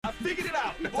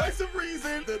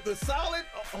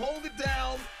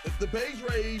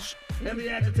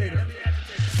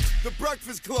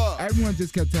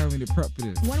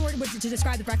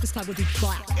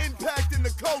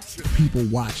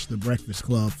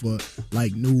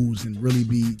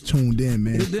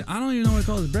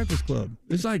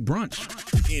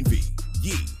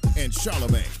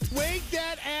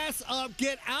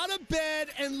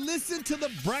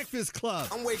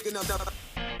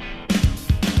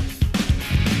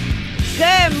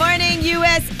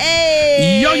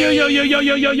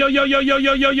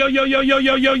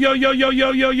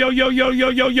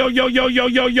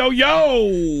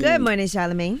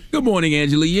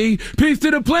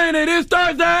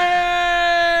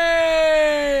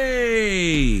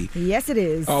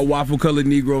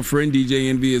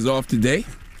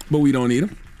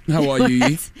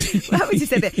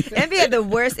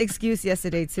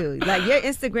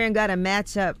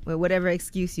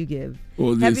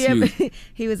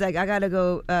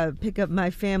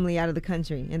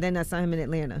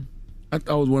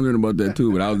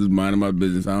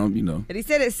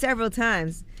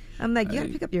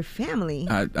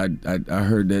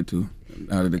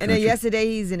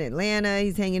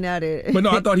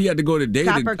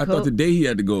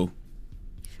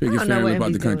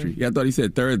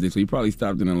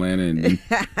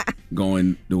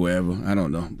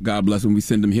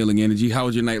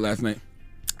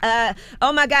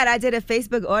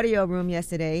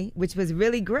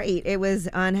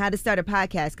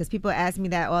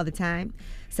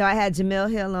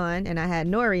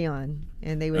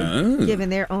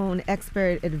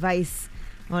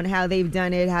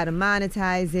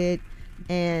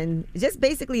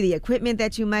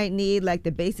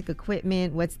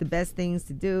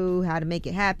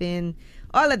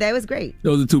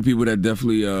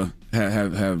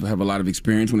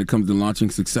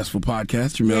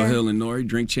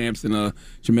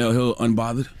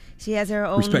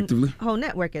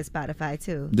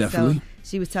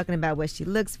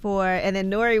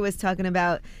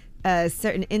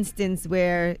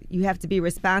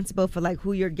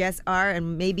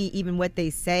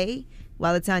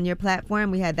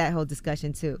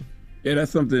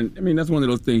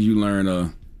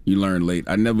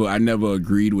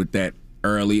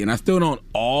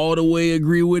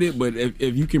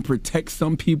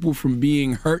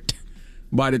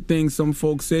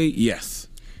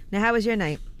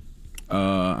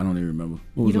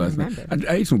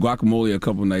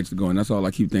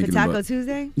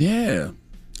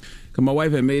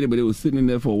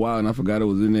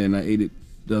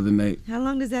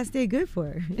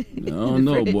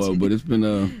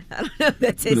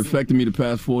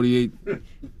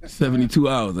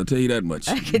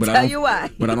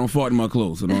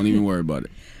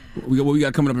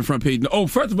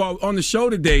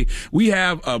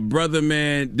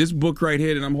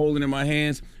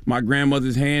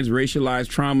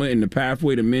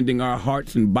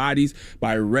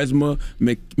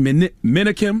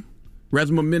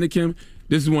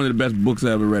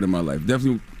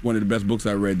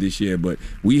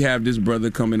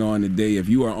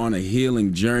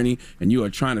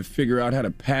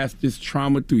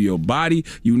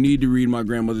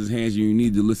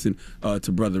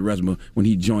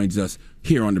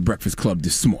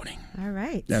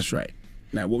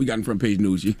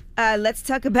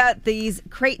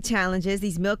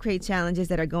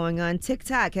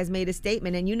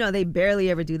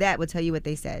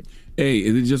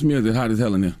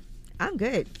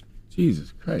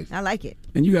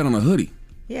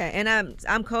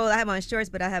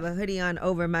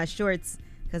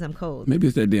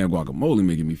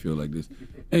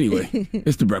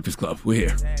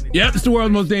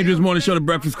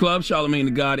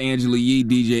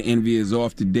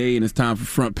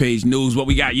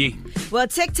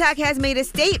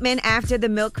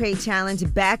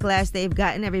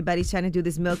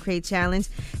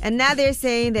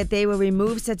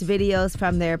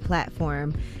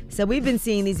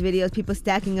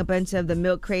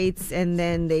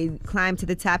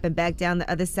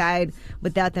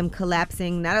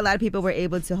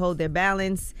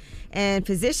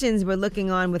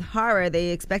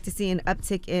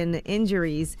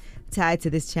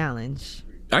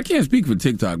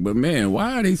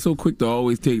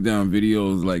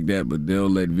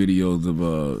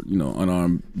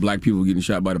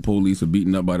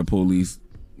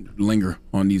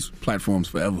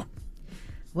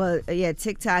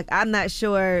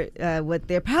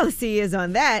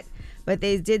But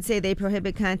they did say they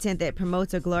prohibit content that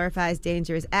promotes or glorifies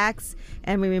dangerous acts,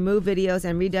 and we remove videos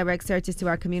and redirect searches to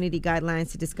our community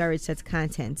guidelines to discourage such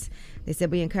content. They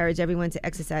said we encourage everyone to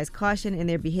exercise caution in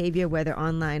their behavior, whether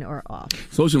online or off.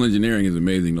 Social engineering is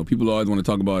amazing. People always want to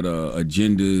talk about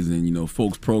agendas and,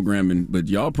 folks programming, but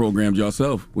y'all programmed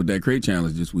yourself with that crate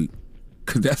challenge this week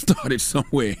because that started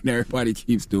somewhere and everybody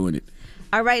keeps doing it.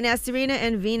 All right, now Serena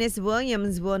and Venus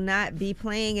Williams will not be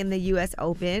playing in the U.S.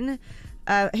 Open.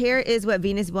 Here is what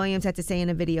Venus Williams had to say in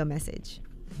a video message.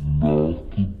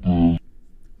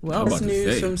 Well, This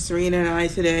news from Serena and I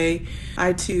today.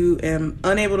 I too am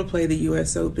unable to play the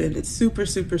U.S. Open. It's super,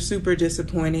 super, super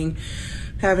disappointing.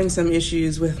 Having some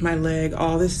issues with my leg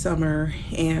all this summer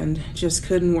and just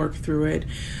couldn't work through it.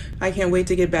 I can't wait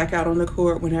to get back out on the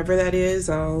court whenever that is.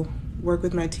 I'll work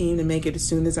with my team to make it as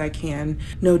soon as I can.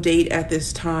 No date at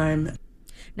this time.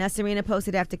 Now, Serena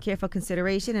posted, after careful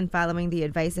consideration and following the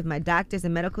advice of my doctors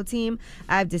and medical team,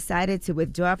 I've decided to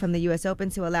withdraw from the U.S. Open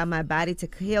to allow my body to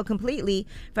heal completely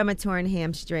from a torn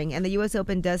hamstring. And the U.S.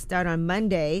 Open does start on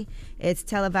Monday. It's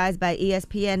televised by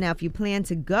ESPN. Now, if you plan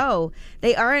to go,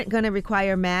 they aren't going to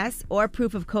require masks or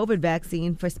proof of COVID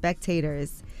vaccine for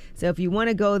spectators. So if you want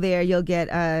to go there, you'll get,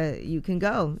 you can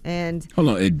go. And hold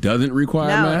on, it doesn't require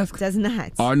masks? No, it does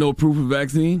not. Or no proof of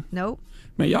vaccine? Nope.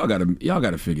 Man, y'all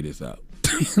gotta figure this out.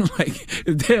 Like,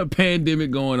 is there a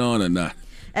pandemic going on or not?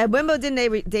 At Wimbledon,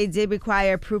 they did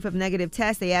require proof of negative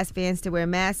tests. They asked fans to wear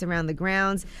masks around the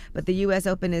grounds, but the U.S.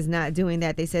 Open is not doing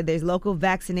that. They said there's local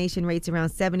vaccination rates around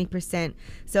 70%,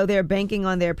 so they're banking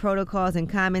on their protocols and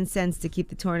common sense to keep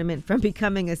the tournament from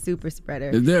becoming a super spreader.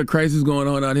 Is there a crisis going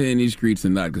on out here in these streets or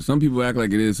not? Because some people act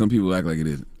like it is, some people act like it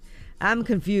isn't. I'm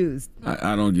confused.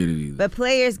 I don't get it either. But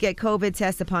players get COVID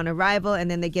tests upon arrival,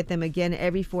 and then they get them again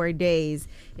every 4 days.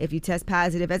 If you test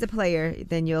positive as a player,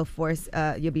 then you'll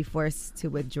be forced to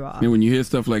withdraw. And when you hear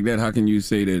stuff like that, how can you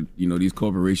say that these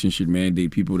corporations should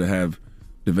mandate people to have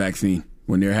the vaccine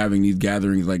when they're having these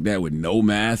gatherings like that with no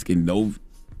mask and no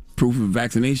proof of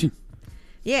vaccination?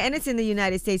 Yeah, and it's in the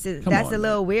United States. That's a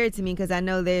little weird to me because I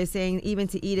know they're saying even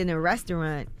to eat in a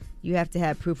restaurant, you have to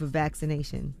have proof of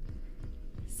vaccination.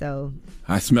 So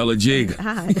I smell a jig.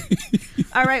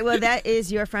 All right, well, that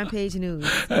is your front page news.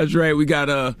 That's right. We got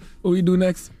what we do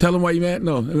next? Tell them why you mad?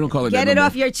 No, we don't call it that. Get it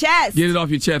off your chest. Get it off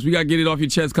your chest. We got Get It Off Your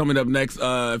Chest coming up next.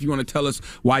 If you want to tell us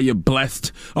why you're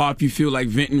blessed or if you feel like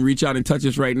venting, reach out and touch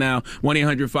us right now.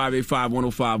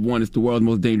 1-800-585-1051. It's the world's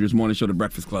most dangerous morning show, The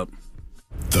Breakfast Club.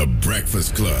 The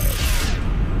Breakfast Club.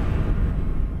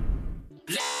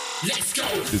 Let's go.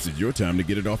 This is your time to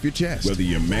get it off your chest, whether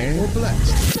you're mad or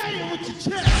blessed. Say it with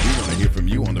your chest. We want to hear from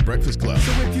you on The Breakfast Club.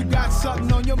 So if you got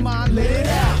something on your mind, let it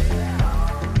out.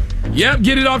 Yep,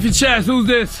 get it off your chest. Who's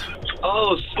this?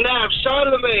 Oh, snap.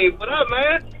 Charlamagne. What up,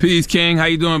 man? Peace, King. How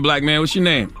you doing, black man? What's your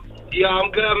name? Yeah,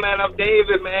 I'm good, man. I'm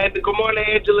David, man. Good morning,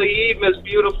 Angela Eve. Miss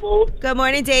Beautiful. Good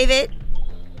morning, David.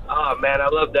 Oh, man, I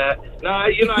love that. No,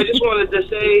 I just wanted to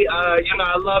say,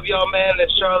 I love y'all, man,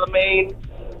 and Charlamagne.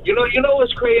 You know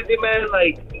what's crazy, man?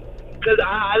 Like, because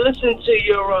I listened to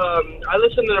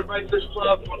the Breakfast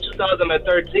Club from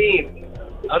 2013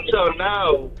 until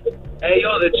now. And,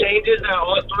 the changes that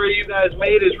all three of you guys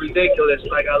made is ridiculous.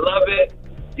 Like, I love it.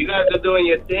 You guys are doing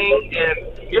your thing. And,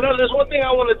 there's one thing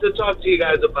I wanted to talk to you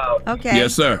guys about. Okay.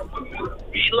 Yes, sir.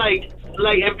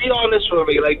 And be honest with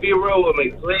me. Like, be real with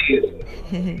me, please.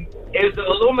 Is the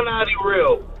Illuminati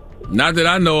real? Not that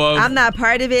I know of. I'm not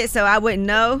part of it, so I wouldn't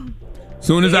know.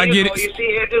 Soon as I get it. You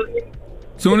see, Angela?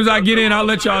 Soon as I get in, I'll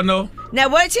let y'all know. Now,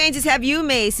 what changes have you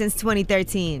made since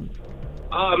 2013?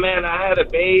 Oh, man, I had a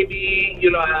baby.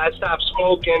 I stopped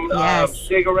smoking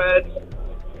cigarettes.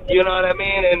 You know what I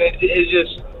mean? And it's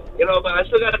just, but I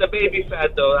still got the baby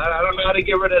fat, though. I don't know how to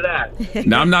get rid of that.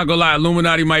 Now, I'm not going to lie.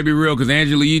 Illuminati might be real because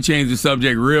Angela Yee changed the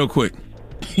subject real quick.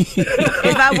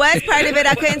 If I was part of it,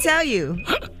 I couldn't tell you.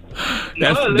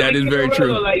 That is very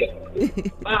true.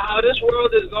 How this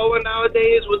world is going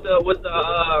nowadays with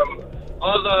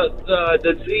all the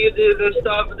diseases and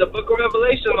stuff, the Book of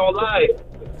Revelation don't lie.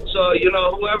 So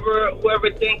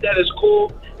whoever think that is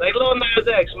cool, like Lil Nas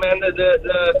X, man, the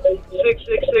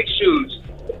 666 shoes.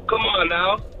 Come on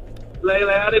now, like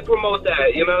how they promote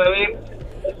that? You know what I mean?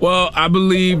 Well, I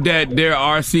believe that there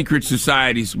are secret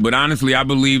societies, but honestly, I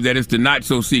believe that it's the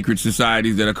not-so-secret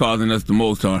societies that are causing us the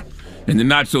most harm. And the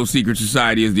not-so-secret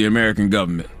society is the American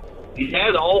government.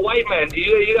 Yeah, the old white man.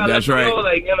 You gotta That's right.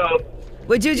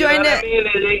 Would you join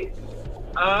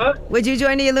Would you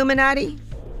join the Illuminati?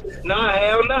 Nah,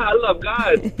 hell nah. I love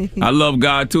God. I love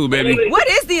God too, baby. What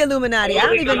is the Illuminati? I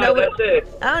don't even know what.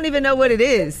 I don't even know what it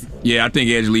is. Yeah, I think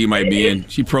Angela Yee might be in.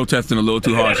 She protesting a little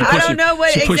too hard. I don't know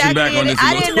what she pushing exactly back on it is.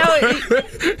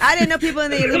 this. I didn't know people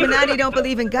in the Illuminati don't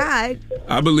believe in God.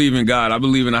 I believe in God. I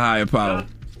believe in a higher power.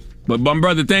 But my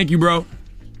brother, thank you, bro.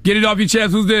 Get it off your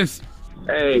chest. Who's this?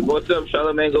 Hey, what's up,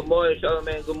 Charlamagne? Good morning,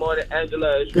 Charlamagne. Good morning,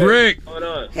 Angela. It's Rick. What's going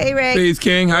on? Hey, Rick. Peace,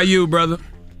 King. How you, brother?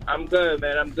 I'm good,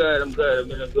 man. I'm good. I'm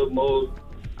in a good mood.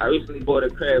 I recently bought a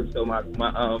crib, so my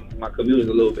commute is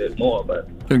a little bit more. But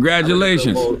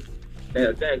congratulations.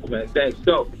 Yeah, thanks, man. Thanks.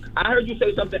 So I heard you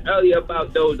say something earlier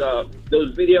about those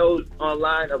videos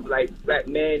online of like black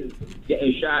men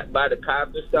getting shot by the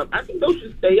cops and stuff. I think those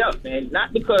should stay up, man.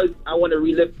 Not because I want to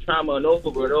relive trauma and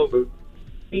over and over.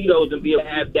 See those and be able to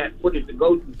have that footage to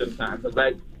go through sometimes. Because,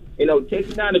 like, you know,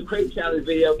 taking down the crate challenge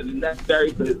video is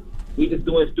necessary because we just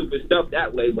doing stupid stuff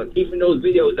that way. But keeping those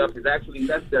videos up is actually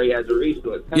necessary as a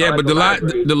resource. Yeah, like but the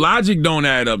logic don't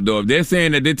add up, though. If they're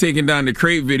saying that they're taking down the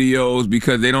crate videos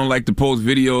because they don't like to post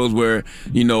videos where,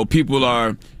 you know, people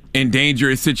are in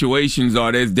dangerous situations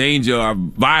or there's danger or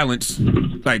violence,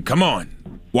 like, come on.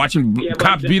 Watching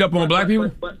cops beat up on black people?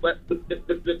 But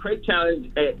the crate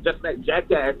challenge, just like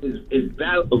Jackass, is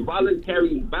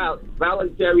voluntary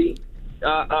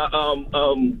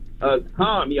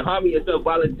harm. You're harming yourself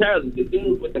voluntarily. The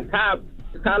things with the cops,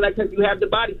 it's kind of like because you have the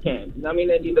body cam. You know what I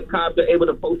mean? And the cops are able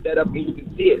to post that up and you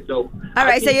can see it. So, all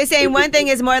right, so you're saying one thing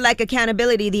is more like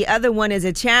accountability. The other one is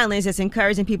a challenge that's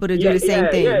encouraging people to do the same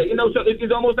thing. Yeah, you know, so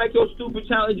it's almost like those stupid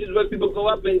challenges where people go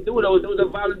up and do those. Those are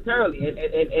voluntarily.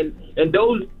 And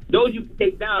those you can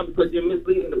take down because you're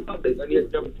misleading the public and you're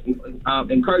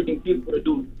encouraging people to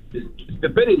do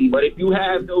stupidity. But if you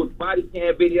have those body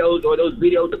cam videos or those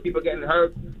videos of people getting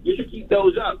hurt, you should keep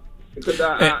those up. Because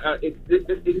it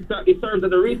serves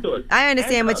as a resource. I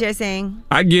understand what you're saying.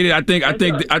 I get it. I think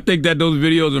that those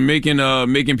videos are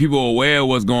making people aware of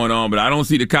what's going on, but I don't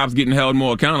see the cops getting held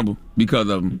more accountable because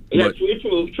of them. Yeah,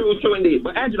 true indeed.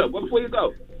 But Angela, before you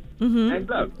go,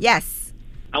 Angela, yes,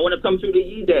 I want to come to the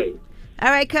Yee Day. All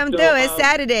right, come through. It's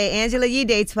Saturday, Angela Yee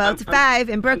Day, 12 to 5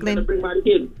 in Brooklyn. I'm gonna bring my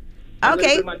kids.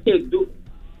 Okay. Bring my kids. Do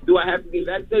I have to be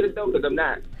vaccinated though? Because I'm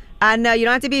not. No, you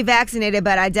don't have to be vaccinated,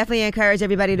 but I definitely encourage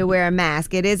everybody to wear a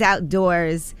mask. It is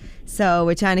outdoors, so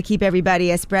we're trying to keep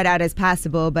everybody as spread out as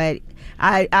possible. But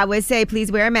I would say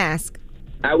please wear a mask.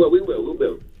 I will. We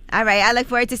will. All right. I look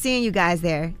forward to seeing you guys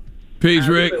there. Peace,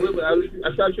 Rick.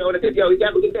 I'll start you on the Yo, you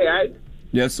have a good day, all right?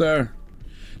 Yes, sir.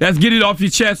 Let's get it off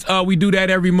your chest. We do that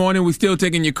every morning. We're still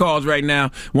taking your calls right now.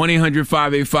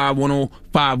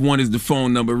 1-800-585-1051 is the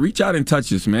phone number. Reach out and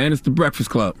touch us, man. It's The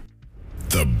Breakfast Club.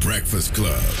 The Breakfast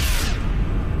Club.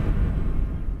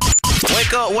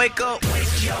 Wake up, wake up.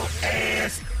 Wake your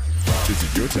ass. This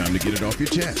is your time to get it off your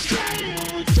chest.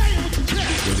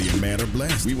 Whether you're mad or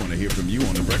blessed, we want to hear from you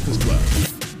on The Breakfast Club.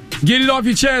 Get it off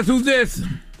your chest. Who's this?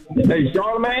 Hey,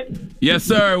 Charlamagne? Yes,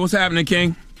 sir. What's happening,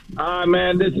 King?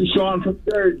 Man, this is Sean from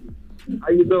Third. How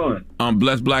you doing? I'm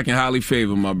blessed, black, and highly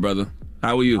favored, my brother.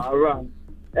 How are you? All right.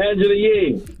 Angela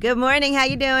Yee. Good morning. How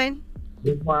you doing?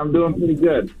 I'm doing pretty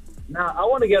good. Now, I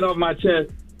want to get off my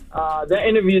chest that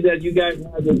interview that you guys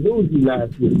had with Boozy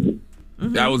last week.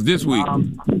 That was this week.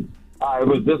 It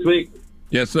was this week?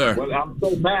 Yes, sir. Well, I'm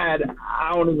so mad,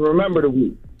 I don't even remember the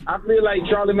week. I feel like,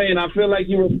 Charlamagne, I feel like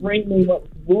you were framing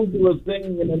what Boozy was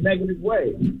saying in a negative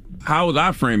way. How was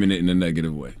I framing it in a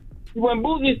negative way? When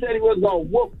Boozy said he was going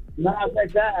to whoop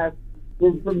Nas ass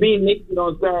for being naked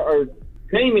on stage, or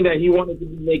claiming that he wanted to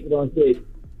be naked on stage,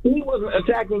 he wasn't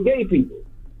attacking gay people.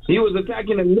 He was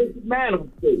attacking a naked man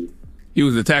on stage. He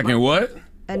was attacking what?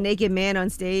 A naked man on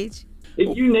stage?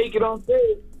 If you naked on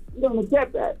stage, you don't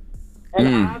accept that.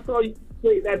 And I saw you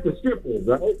say that to strippers,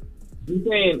 right? You're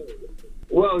saying,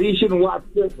 well, he shouldn't watch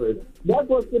strippers. That's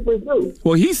what strippers do.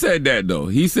 Well, he said that, though.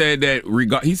 He said that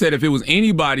he said if it was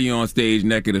anybody on stage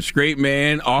naked, a straight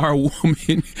man or a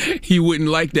woman, he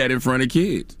wouldn't like that in front of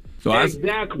kids. So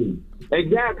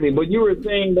Exactly, but you were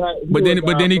saying that. But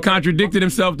then he contradicted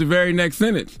himself the very next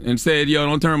sentence and said, "Yo,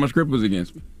 don't turn my strippers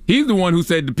against me." He's the one who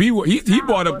said the P word. He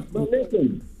brought up. But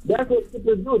listen, that's what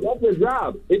strippers do. That's their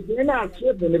job. If they're not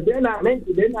stripping, if they're not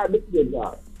naked, they're not doing their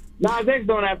job. Nas X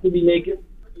don't have to be naked.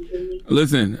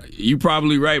 Listen, you're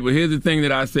probably right, but here's the thing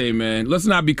that I say, man. Let's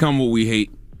not become what we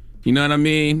hate. You know what I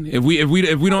mean? If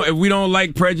we don't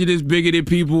like prejudiced, bigoted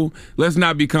people, let's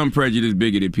not become prejudiced,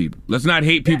 bigoted people. Let's not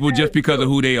hate people just because of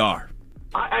who they are.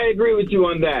 I agree with you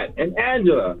on that. And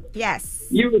Angela, yes,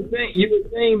 you were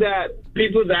saying that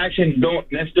people's actions don't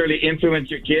necessarily influence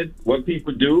your kids. What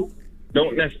people do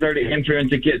don't necessarily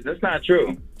influence your kids. That's not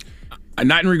true.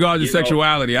 Not in regards to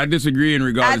sexuality. I disagree in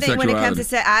regards to sexuality. I think when it comes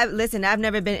to listen, I've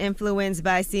never been influenced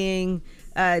by seeing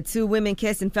two women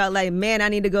kiss and felt like, man, I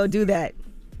need to go do that.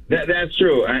 That's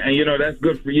true, and that's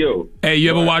good for you. Hey, you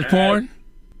ever watch porn?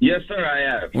 Yes, sir, I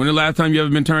have. When the last time you ever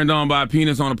been turned on by a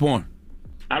penis on a porn?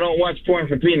 I don't watch porn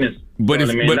for penis. But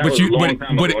it's there.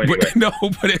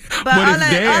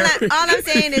 All I'm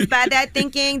saying is, by that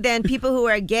thinking, then people who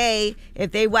are gay,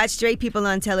 if they watch straight people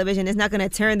on television, it's not going to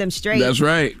turn them straight. That's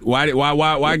right.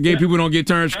 Why gay people don't get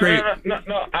turned straight? No.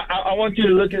 I want you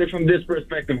to look at it from this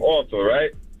perspective also,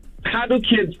 right? How do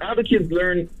kids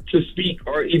learn to speak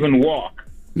or even walk?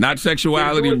 Not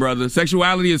sexuality, brother.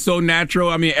 Sexuality is so natural.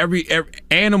 I mean, every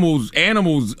animals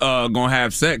gonna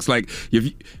have sex. Like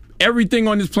everything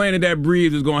on this planet that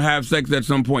breathes is gonna have sex at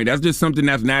some point. That's just something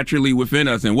that's naturally within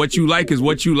us. And what you like is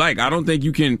what you like. I don't think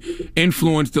you can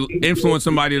influence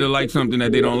somebody to like something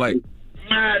that they don't like.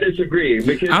 I disagree.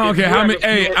 Because I don't care how many.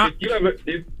 I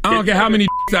don't care how many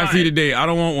I see today. I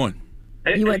don't want one.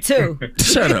 You want two.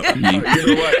 Shut up. You know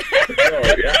what?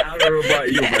 I don't know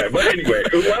about you, man. But anyway,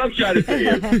 what I'm trying to say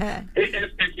is,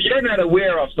 if you're not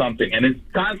aware of something and it's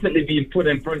constantly being put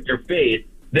in front of your face,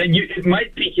 then it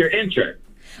might pique your interest.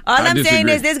 All I'm saying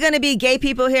is there's going to be gay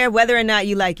people here whether or not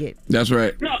you like it. That's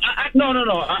right. No.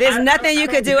 There's nothing you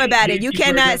could do about it. You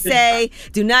cannot say,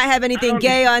 do not have anything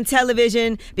gay on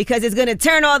television because it's going to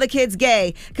turn all the kids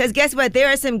gay. Because guess what? There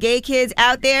are some gay kids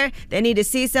out there that need to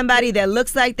see somebody that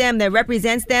looks like them, that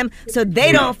represents them, so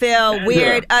they don't feel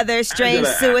weird, other, strange,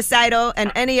 suicidal,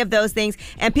 and any of those things.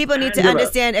 And people need to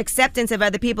understand acceptance of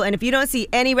other people. And if you don't see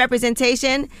any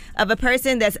representation of a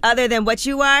person that's other than what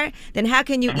you are, then how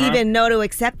can you even know to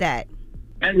accept that?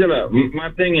 Angela, my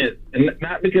thing is,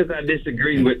 not because I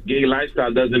disagree with gay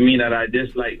lifestyle doesn't mean that I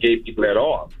dislike gay people at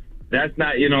all. That's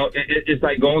not, it's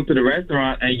like going to the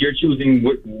restaurant and you're choosing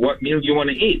what meal you want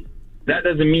to eat. That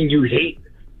doesn't mean you hate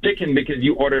chicken because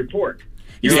you ordered pork.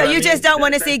 So you just don't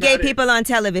want to see gay people on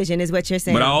television, is what you're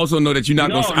saying. But I also know that you're not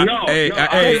going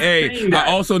to. I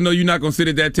also know you're not going to sit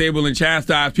at that table and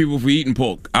chastise people for eating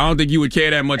pork. I don't think you would care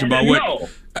that much about what.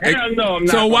 Hell no, I'm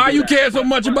not. So why you care so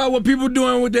much about what people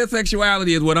doing with their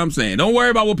sexuality is what I'm saying. Don't worry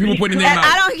about what people put in their mouth.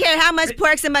 I don't care how much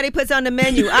pork somebody puts on the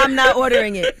menu. I'm not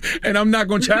ordering it. And I'm not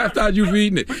going to chastise you for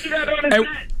eating it. But you got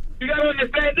to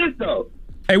understand this though.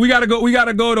 Hey, we gotta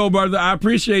go though, brother. I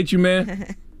appreciate you,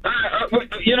 man.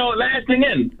 Last thing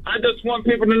in, I just want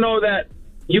people to know that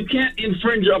you can't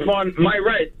infringe upon my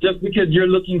rights just because you're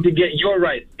looking to get your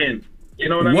rights in. You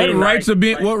know what I mean?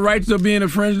 What rights are being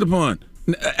infringed upon?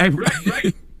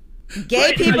 Right.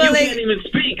 Gay people you can't even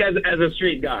speak as a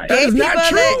straight guy. That's not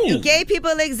true. Gay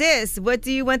people exist. What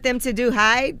do you want them to do?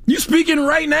 Hide? You speaking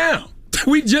right now.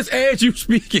 We just had you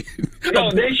speaking. No,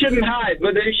 they shouldn't hide,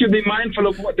 but they should be mindful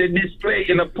of what they display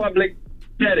in a public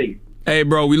setting. Hey,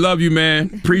 bro, we love you, man.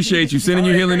 Appreciate you. Sending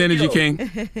you healing energy, King.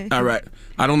 All right.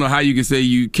 I don't know how you can say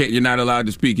you're not allowed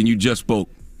to speak and you just spoke.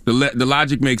 The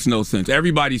logic makes no sense.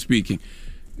 Everybody's speaking.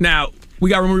 Now, we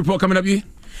got a rumor report coming up here?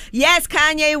 Yes,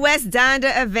 Kanye West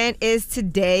Donda event is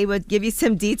today. We'll give you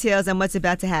some details on what's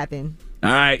about to happen.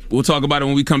 All right. We'll talk about it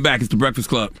when we come back. It's The Breakfast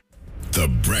Club. The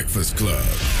Breakfast Club.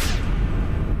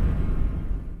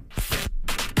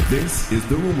 This is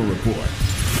The Rumor Report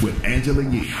with Angela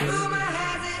Yee.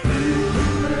 On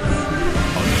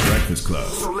The Breakfast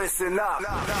Club. So listen up.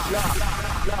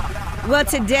 Well,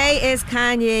 today is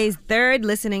Kanye's third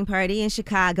listening party in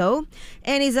Chicago,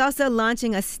 and he's also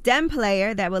launching a STEM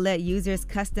player that will let users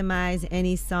customize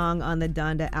any song on the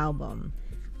Donda album.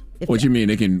 What you mean?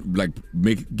 They can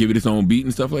give it its own beat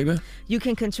and stuff like that? You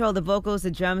can control the vocals, the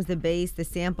drums, the bass, the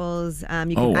samples. You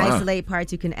can isolate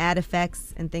parts. You can add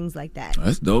effects and things like that.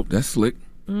 That's dope. That's slick.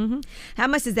 Mm-hmm. How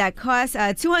much does that cost?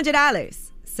 $200.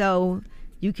 So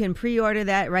you can pre-order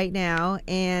that right now.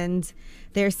 And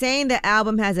they're saying the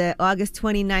album has an August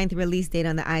 29th release date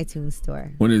on the iTunes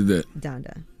store. When is that?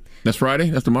 Donda. That's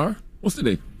Friday? That's tomorrow? What's the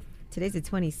day? Today's the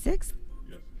 26th.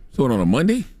 So on a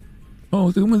Monday?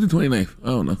 Oh, when's the 29th? I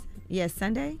don't know. Yes,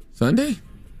 Sunday. Sunday?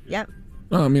 Yep.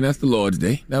 Oh, I mean, that's the Lord's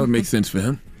Day. That would make sense for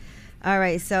him. All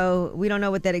right, so we don't know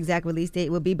what that exact release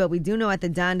date will be, but we do know at the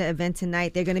Donda event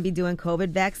tonight, they're going to be doing COVID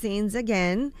vaccines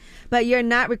again, but you're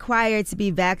not required to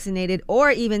be vaccinated or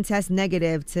even test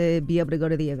negative to be able to go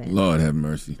to the event. Lord have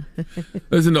mercy.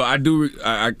 Listen, though,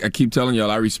 I keep telling y'all,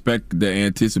 I respect the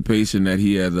anticipation that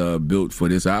he has built for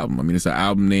this album. I mean, it's an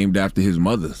album named after his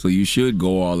mother, so you should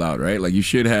go all out, right? Like, you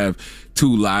should have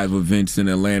 2 live events in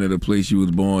Atlanta, the place you was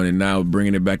born, and now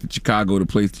bringing it back to Chicago, the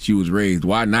place that you was raised.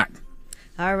 Why not?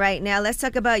 All right, now let's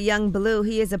talk about Young Blue.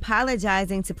 He is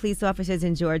apologizing to police officers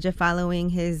in Georgia following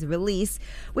his release.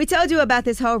 We told you about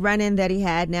this whole run-in that he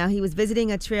had. Now, he was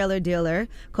visiting a trailer dealer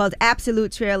called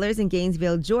Absolute Trailers in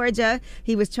Gainesville, Georgia.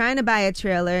 He was trying to buy a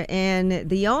trailer, and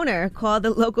the owner called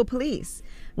the local police.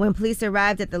 When police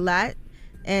arrived at the lot,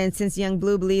 and since Young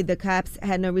Blue believed the cops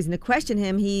had no reason to question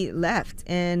him, he left.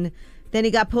 And then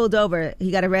he got pulled over.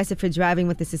 He got arrested for driving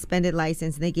with a suspended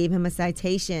license, and they gave him a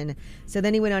citation. So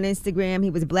then he went on Instagram. He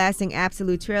was blasting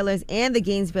Absolute Trailers and the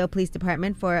Gainesville Police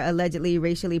Department for allegedly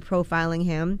racially profiling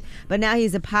him. But now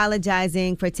he's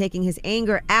apologizing for taking his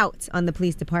anger out on the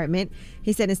police department.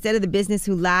 He said, instead of the business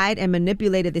who lied and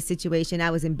manipulated the situation,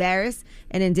 I was embarrassed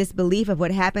and in disbelief of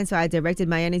what happened, so I directed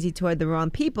my energy toward the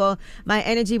wrong people. My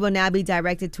energy will now be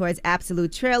directed towards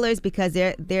Absolute Trailers because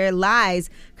their lies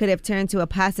could have turned to a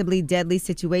possibly deadly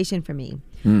situation for me.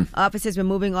 Officers were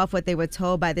moving off what they were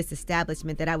told by this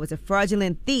establishment, that I was a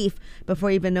fraudulent thief, before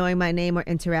even knowing my name or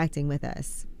interacting with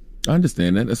us. I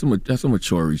understand that. That's a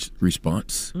mature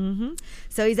response.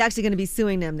 So he's actually going to be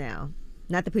suing them now.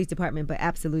 Not the police department, but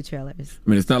Absolute Trailers. I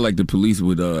mean, it's not like the police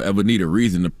would ever need a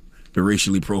reason to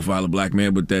racially profile a black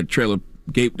man, but that trailer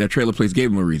place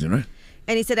gave him a reason, right?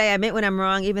 And he said, I admit when I'm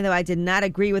wrong, even though I did not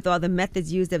agree with all the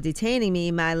methods used of detaining me.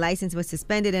 My license was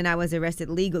suspended and I was arrested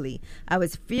legally. I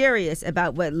was furious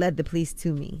about what led the police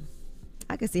to me.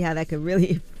 I can see how that could really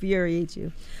infuriate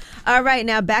you. All right,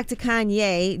 now back to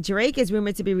Kanye. Drake is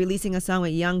rumored to be releasing a song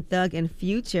with Young Thug and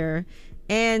Future.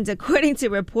 And according to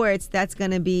reports, that's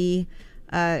going to be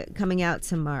coming out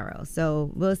tomorrow.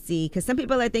 So we'll see. Because some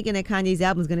people are thinking that Kanye's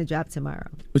album is going to drop tomorrow.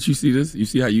 But you see this? You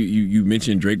see how you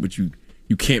mentioned Drake, but you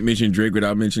can't mention Drake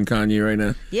without mentioning Kanye right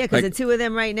now? Yeah, because the two of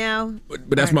them right now.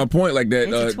 But that's my point. Like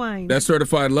that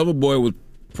Certified Lover Boy was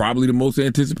probably the most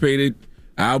anticipated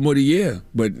album of the year.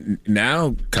 But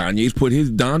now Kanye's put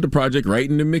his Donda project right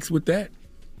in the mix with that.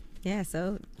 Yeah,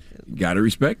 so you got to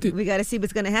respect it. We got to see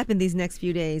what's going to happen these next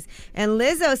few days. And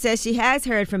Lizzo says she has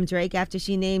heard from Drake after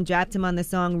she name-dropped him on the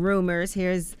song Rumors.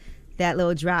 Here's that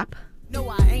little drop. No,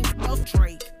 I ain't F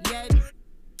Drake yet.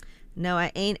 No,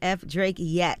 I ain't F Drake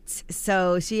yet.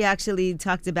 So she actually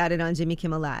talked about it on Jimmy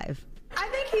Kimmel Live. I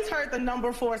think he's heard the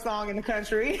number 4 song in the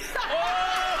country.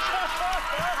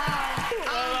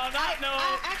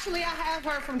 Actually, I have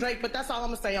heard from Drake, but that's all I'm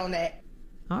going to say on that.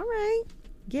 All right.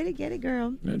 Get it,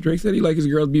 girl. Drake said he liked his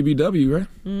girl's BBW,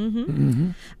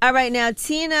 right? All right, now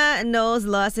Tina Knowles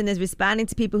Lawson is responding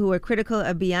to people who were critical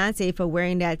of Beyonce for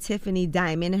wearing that Tiffany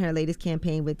diamond in her latest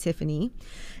campaign with Tiffany.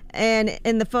 And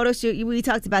in the photo shoot, we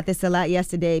talked about this a lot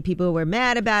yesterday. People were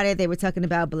mad about it. They were talking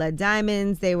about blood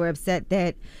diamonds. They were upset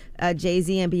that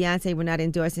Jay-Z and Beyonce were not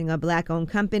endorsing a black-owned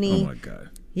company. Oh, my God.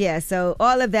 Yeah, so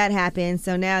all of that happened.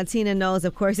 So now Tina Knowles,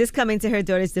 of course, is coming to her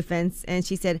daughter's defense. And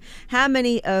she said, how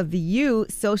many of you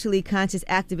socially conscious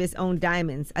activists own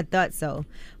diamonds? I thought so.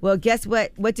 Well, guess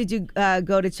what? What did you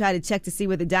go to try to check to see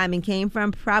where the diamond came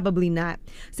from? Probably not.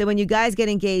 So when you guys get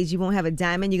engaged, you won't have a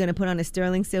diamond. You're going to put on a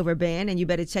sterling silver band, and you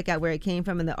better check out where it came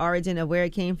from and the origin of where it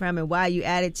came from and why you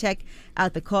added. Check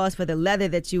out the cost for the leather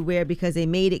that you wear because they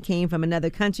made it came from another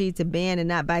country to ban and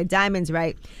not buy diamonds,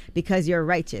 right? Because you're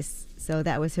righteous. So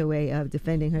that was her way of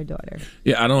defending her daughter.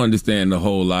 Yeah, I don't understand the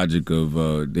whole logic of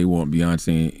they want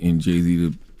Beyonce and Jay-Z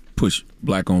to push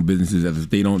black-owned businesses as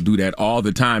if they don't do that all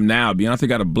the time now. Beyonce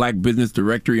got a black business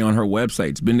directory on her website.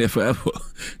 It's been there forever.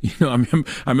 I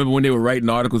remember when they were writing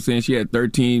articles saying she had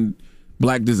 13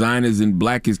 black designers and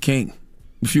black is king.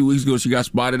 A few weeks ago, she got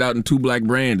spotted out in 2 black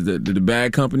brands. The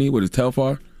bag company, what is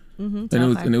Telfar? And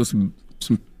it was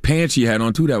some pants she had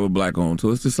on, too, that were black-owned. So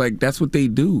it's just like, that's what they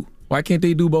do. Why can't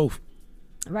they do both?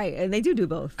 Right, and they do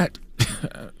both.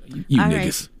 You all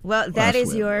niggas. Right. Well, that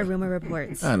is your rumor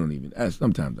reports. I don't even.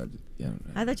 Sometimes I just.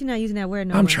 I thought you're not using that word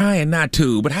no I'm more. trying not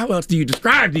to, but how else do you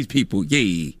describe these people?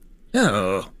 Yeah.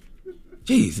 Oh,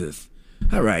 Jesus.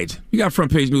 All right. You got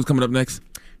front page news coming up next.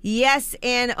 Yes,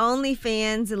 and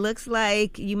OnlyFans. It looks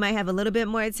like you might have a little bit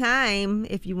more time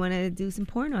if you want to do some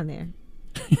porn on there.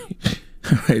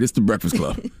 All right, it's the Breakfast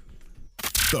Club.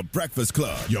 The Breakfast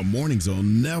Club. Your mornings will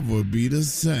never be the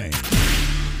same.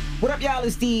 What up, y'all?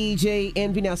 It's DJ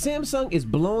Envy. Now, Samsung is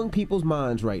blowing people's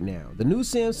minds right now. The new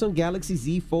Samsung Galaxy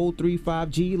Z Fold 3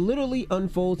 5G literally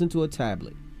unfolds into a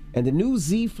tablet. And the new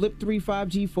Z Flip 3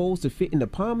 5G folds to fit in the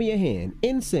palm of your hand.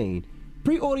 Insane.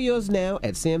 Pre-order yours now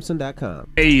at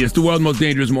Samsung.com. Hey, it's the world's most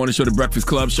dangerous morning show, The Breakfast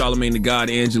Club. Charlamagne the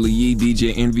God, Angela Yee,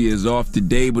 DJ Envy is off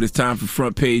today, but it's time for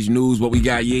front page news. What we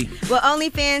got, Yee? Well,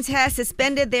 OnlyFans has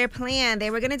suspended their plan. They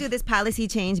were going to do this policy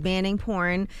change banning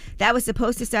porn. That was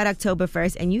supposed to start October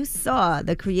 1st, and you saw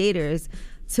the creators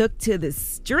took to the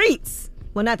streets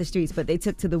well, not the streets, but they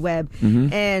took to the web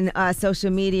and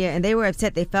social media, and they were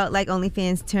upset. They felt like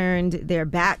OnlyFans turned their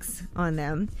backs on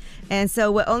them. And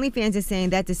so what OnlyFans is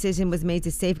saying, that decision was made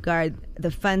to safeguard the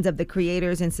funds of the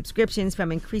creators and subscriptions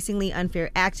from increasingly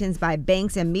unfair actions by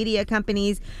banks and media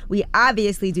companies. We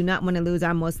obviously do not want to lose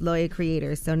our most loyal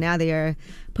creators. So now they are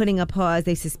putting a pause.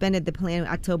 They suspended the planned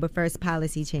October 1st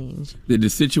policy change. Did the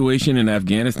situation in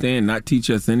Afghanistan not teach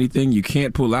us anything? You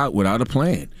can't pull out without a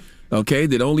plan. Okay,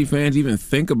 did OnlyFans even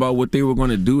think about what they were going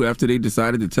to do after they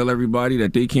decided to tell everybody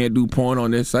that they can't do porn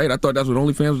on their site? I thought that's what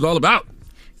OnlyFans was all about.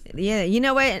 Yeah, you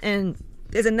know what? And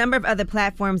there's a number of other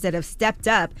platforms that have stepped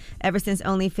up ever since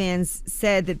OnlyFans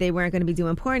said that they weren't going to be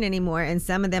doing porn anymore. And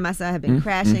some of them I saw have been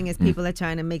crashing as people are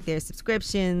trying to make their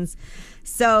subscriptions.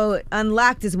 So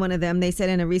Unlocked is one of them. They said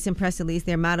in a recent press release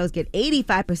their models get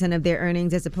 85% of their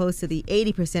earnings as opposed to the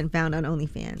 80% found on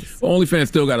OnlyFans. Well, OnlyFans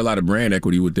still got a lot of brand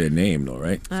equity with their name, though,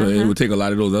 right? So it would take a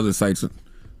lot of those other sites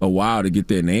a while to get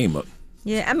their name up.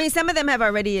 Yeah, I mean, some of them have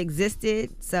already existed,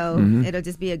 so it'll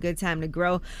just be a good time to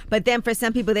grow. But then for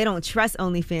some people, they don't trust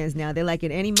OnlyFans now. They're like,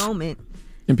 at any moment.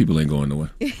 And people ain't going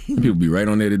nowhere. People be right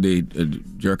on there today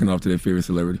jerking off to their favorite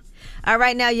celebrity. All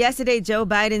right, now yesterday, Joe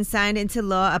Biden signed into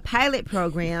law a pilot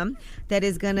program that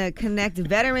is going to connect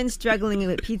veterans struggling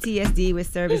with PTSD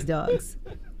with service dogs.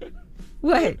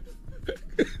 What?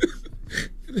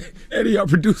 Eddie, our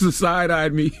producer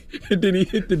side-eyed me, and then he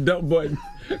hit the dump button.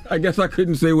 I guess I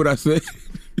couldn't say what I said.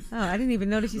 Oh, I didn't even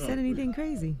notice you said anything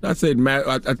crazy. I said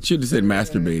I should have said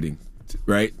masturbating,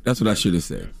 right? That's what I should have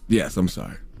said. Yes, I'm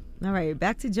sorry. All right,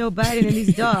 back to Joe Biden and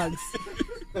these dogs.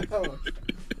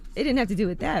 It didn't have to do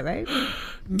with that, right?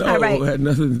 No, all right. It had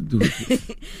nothing to do with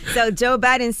it. So Joe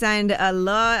Biden signed a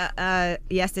law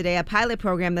yesterday, a pilot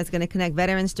program that's going to connect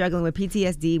veterans struggling with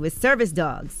PTSD with service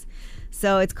dogs.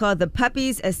 So it's called the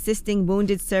Puppies Assisting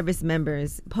Wounded Service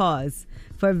Members, PAWS,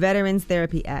 for Veterans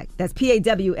Therapy Act. That's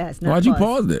PAWS, not Why'd you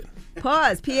pause it?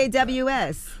 Pause,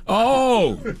 PAWS.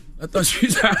 Oh, I thought you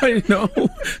said, I didn't know.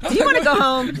 Do you want to go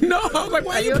home? No, I was like,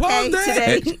 why Are you okay pause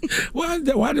that? today? Why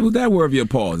was that word of your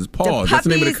pause? It's pause. That's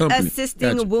the name of the company.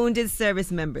 Assisting Gotcha. Wounded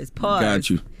Service Members, PAWS. Got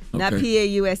you. Not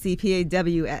Okay. PAUSE,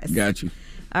 PAWS. Got you.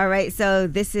 All right, so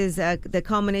this is the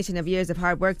culmination of years of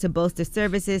hard work to bolster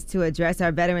services to address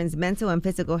our veterans' mental and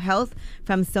physical health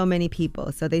from so many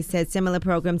people. So they said similar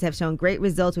programs have shown great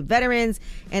results with veterans,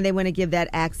 and they want to give that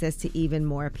access to even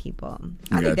more people.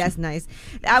 I think that's nice.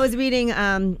 I was reading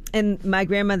in my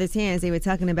grandmother's hands, they were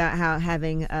talking about how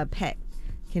having a pet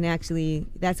can actually,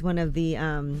 that's one of the...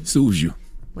 soothes you.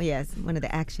 Well, yes, one of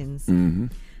the actions. Mm-hmm.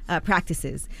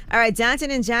 Practices. All right,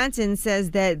 Johnson & Johnson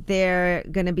says that they're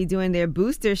going to be doing their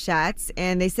booster shots,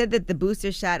 and they said that the booster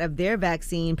shot of their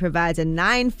vaccine provides a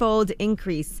 9-fold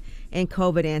increase in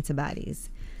COVID antibodies.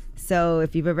 So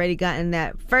if you've already gotten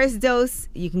that first dose,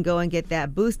 you can go and get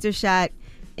that booster shot,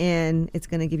 and it's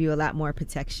going to give you a lot more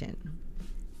protection.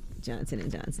 Johnson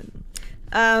 & Johnson.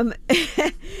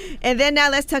 And then now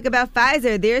let's talk about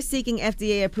Pfizer. They're seeking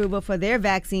FDA approval for their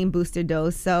vaccine booster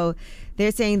dose. So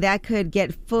they're saying that could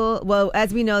get full, well,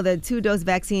 as we know, the 2-dose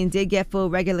vaccine did get full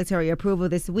regulatory approval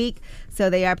this week. So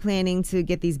they are planning to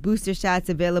get these booster shots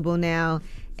available now.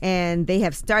 And they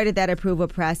have started that approval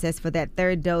process for that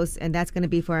 3rd dose, and that's going to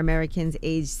be for Americans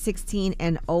aged 16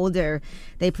 and older.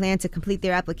 They plan to complete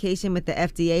their application with the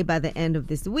FDA by the end of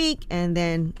this week, and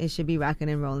then it should be rocking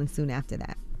and rolling soon after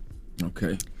that.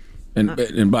 Okay.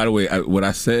 And by the way, what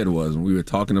I said was, when we were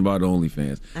talking about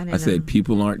OnlyFans, I said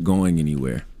people aren't going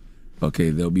anywhere.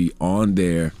 Okay, they'll be on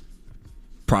there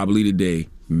probably today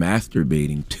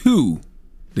masturbating to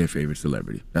their favorite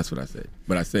celebrity. That's what I said.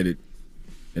 But I said it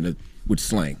with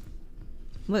slang.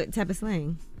 What type of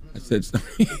slang? I said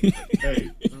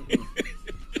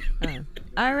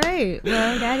All right.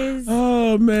 Well, that is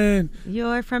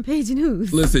your front page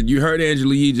news. Listen, you heard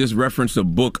Angela Yee just reference a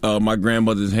book, My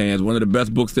Grandmother's Hands. One of the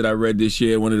best books that I read this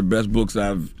year. One of the best books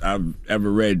I've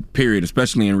ever read, period,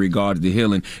 especially in regards to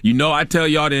healing. You know, I tell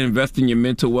y'all to invest in your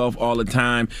mental wealth all the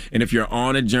time. And if you're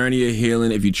on a journey of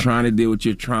healing, if you're trying to deal with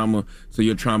your trauma so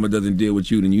your trauma doesn't deal with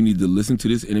you, then you need to listen to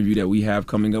this interview that we have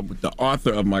coming up with the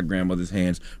author of My Grandmother's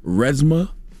Hands, Resma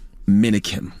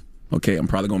Menakem. Okay, I'm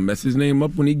probably going to mess his name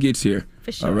up when he gets here.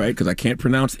 For sure. All right, because I can't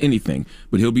pronounce anything.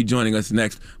 But he'll be joining us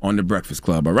next on The Breakfast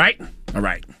Club. All right? All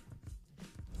right.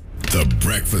 The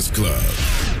Breakfast Club.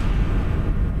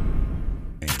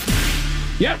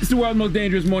 Yep, it's the world's most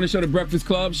dangerous morning show, The Breakfast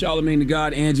Club. Charlamagne the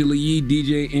God, Angela Yee,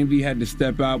 DJ Envy had to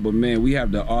step out. But, man, we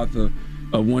have the author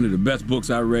of one of the best books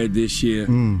I read this year.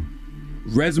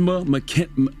 Resma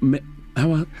Menakem.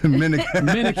 You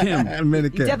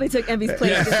definitely took Envy's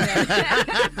place.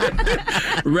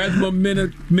 Resma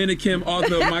Menakem,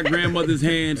 author of My Grandmother's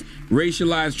Hands,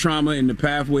 Racialized Trauma and the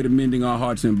Pathway to Mending Our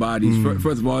Hearts and Bodies.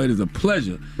 First of all, it is a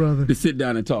pleasure to sit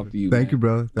down and talk to you. Thank you,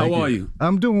 brother. How are you?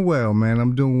 I'm doing well, man.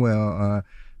 I'm doing well.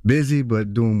 Busy,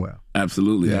 but doing well.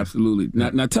 Absolutely, absolutely.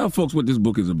 Now tell folks what this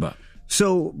book is about.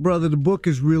 So, brother, the book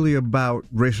is really about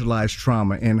racialized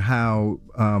trauma and how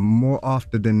more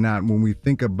often than not, when we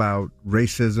think about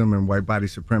racism and white body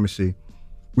supremacy,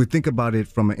 we think about it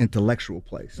from an intellectual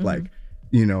place, like,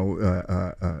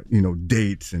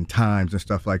 dates and times and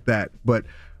stuff like that. But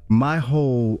my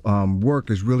whole work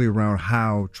is really around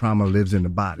how trauma lives in the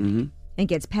body. And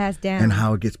gets passed down. And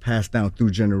how it gets passed down through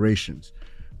generations.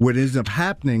 What ends up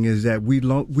happening is that we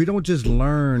don't just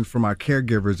learn from our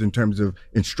caregivers in terms of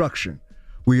instruction.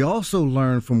 We also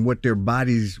learn from what their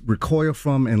bodies recoil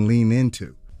from and lean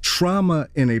into. Trauma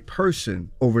in a person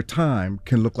over time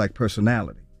can look like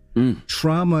personality.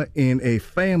 Trauma in a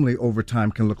family over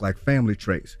time can look like family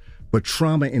traits. But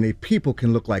trauma in a people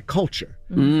can look like culture.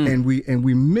 And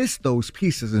we miss those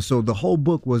pieces. And so the whole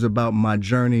book was about my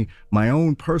journey, my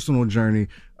own personal journey,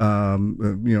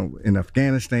 in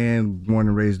Afghanistan, born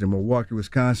and raised in Milwaukee,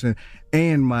 Wisconsin,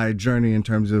 and my journey in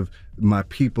terms of my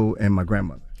people and my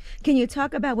grandmother. Can you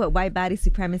talk about what white body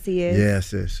supremacy is?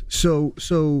 Yes, yes. So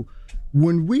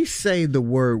when we say the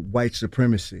word white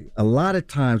supremacy, a lot of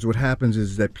times what happens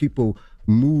is that people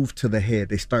move to the head.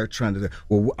 They start trying to say,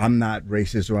 well, I'm not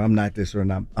racist, or I'm not this, or I'm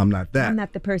not that. I'm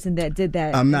not the person that did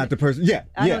that. I'm not the person.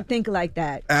 I don't think like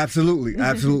that. Absolutely,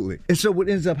 absolutely. And so what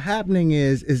ends up happening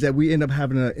is that we end up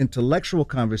having an intellectual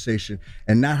conversation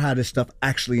and not how this stuff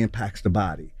actually impacts the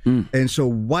body. And so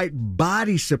white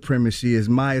body supremacy is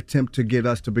my attempt to get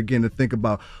us to begin to think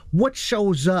about what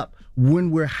shows up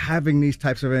when we're having these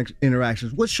types of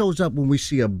interactions. What shows up when we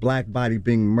see a black body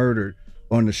being murdered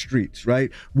on the streets, right?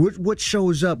 What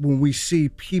shows up when we see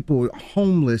people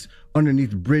homeless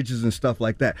underneath bridges and stuff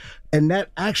like that? And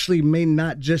that actually may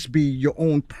not just be your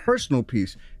own personal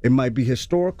piece. It might be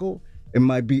historical, it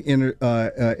might be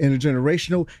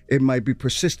intergenerational, it might be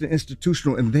persistent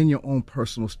institutional, and then your own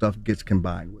personal stuff gets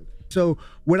combined with it. So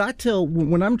what I tell,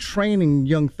 when I'm training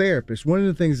young therapists, one of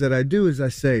the things that I do is I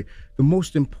say, the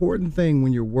most important thing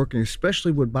when you're working,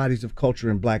 especially with bodies of culture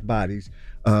and black bodies,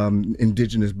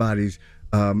 indigenous bodies,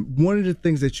 one of the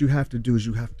things that you have to do is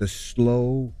you have to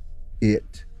slow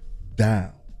it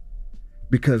down.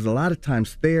 Because a lot of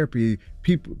times therapists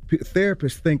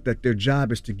think that their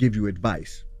job is to give you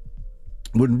advice,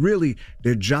 when really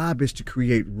their job is to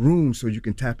create room so you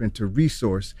can tap into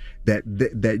resource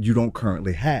that you don't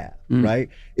currently have, right?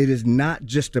 It is not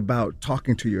just about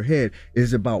talking to your head. It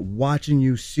is about watching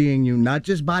you, seeing you, not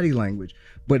just body language,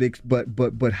 but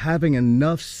having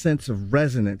enough sense of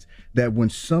resonance that when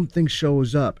something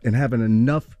shows up, and having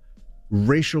enough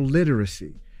racial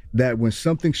literacy that when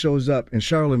something shows up in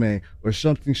Charlemagne or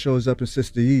something shows up in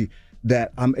Sister Yi,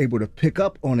 that I'm able to pick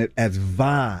up on it as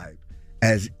vibe,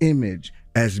 as image,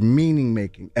 as meaning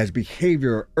making, as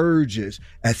behavior, urges,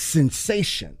 as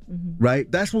sensation, right?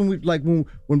 That's when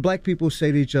when black people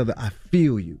say to each other, I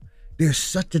feel you. There's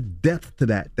such a depth to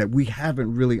that we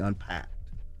haven't really unpacked.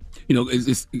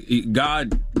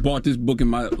 God brought this book in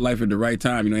my life at the right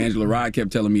time. Angela Rye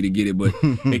kept telling me to get it, but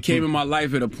it came in my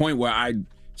life at a point where I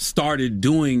started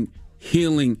doing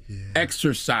healing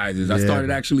exercises. I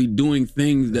started actually doing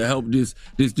things that help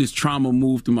this trauma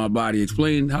move through my body.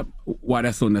 Explain why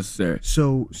that's so necessary.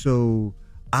 So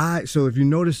if you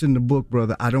notice in the book,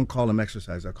 brother, I don't call them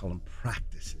exercises, I call them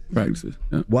practices. Practices.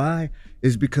 Yeah. Why?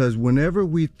 Is because whenever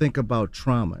we think about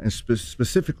trauma, and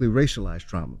specifically racialized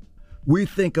trauma, we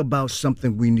think about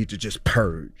something we need to just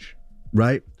purge,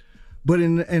 right? But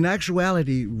in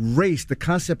actuality, race, the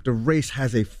concept of race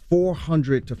has a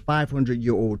 400 to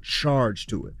 500-year-old charge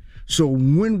to it. So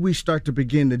when we start to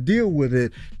begin to deal with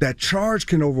it, that charge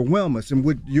can overwhelm us. And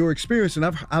with your experience, and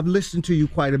I've listened to you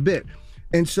quite a bit.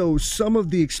 And so some of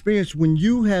the experience, when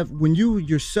you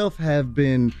yourself have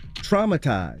been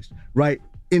traumatized, right?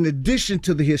 In addition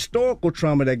to the historical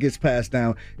trauma that gets passed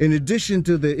down, in addition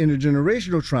to the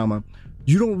intergenerational trauma,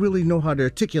 you don't really know how to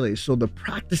articulate. So the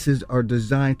practices are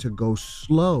designed to go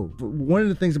slow. One of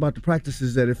the things about the practice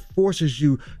is that it forces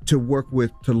you to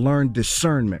to learn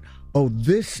discernment. Oh,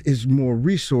 this is more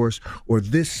resource, or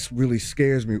this really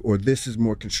scares me, or this is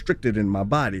more constricted in my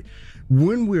body.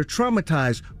 When we're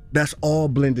traumatized, that's all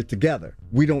blended together.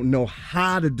 We don't know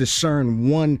how to discern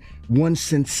one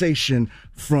sensation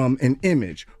from an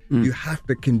image. You have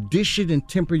to condition and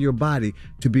temper your body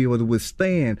to be able to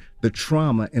withstand the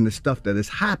trauma and the stuff that has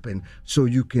happened so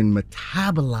you can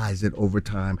metabolize it over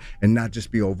time and not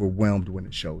just be overwhelmed when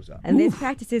it shows up. And there's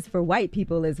practices for white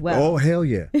people as well. Oh, hell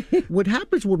yeah. What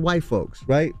happens with white folks,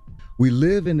 right? We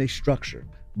live in a structure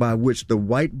by which the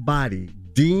white body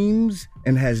deems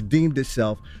and has deemed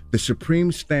itself the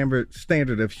supreme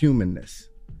standard of humanness,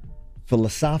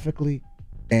 philosophically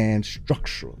and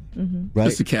structurally, right?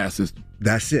 It's the caste system.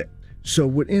 That's it. So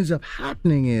what ends up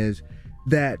happening is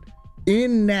that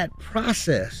in that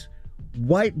process,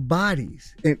 white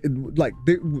bodies, and like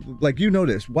you know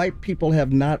this, white people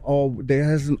have not there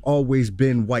hasn't always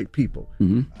been white people.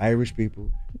 Irish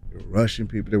people, Russian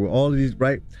people, there were all of these,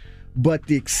 right? But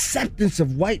the acceptance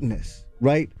of whiteness,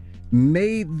 right,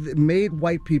 made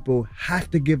white people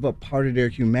have to give up part of their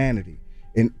humanity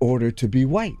in order to be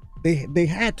white. They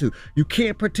had to. You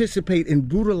can't participate in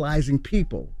brutalizing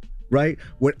people, right,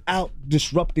 without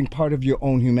disrupting part of your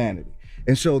own humanity.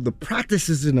 And so the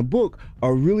practices in the book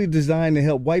are really designed to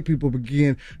help white people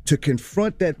begin to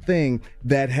confront that thing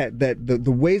that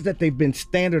the ways that they've been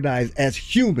standardized as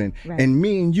human, and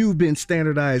me and you've been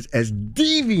standardized as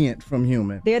deviant from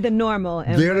human. They're the normal.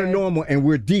 They're the normal, and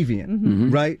we're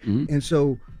deviant, right? And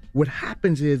so what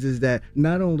happens is that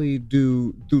not only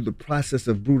through the process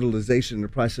of brutalization, the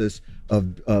process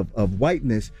of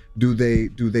whiteness, do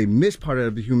they miss part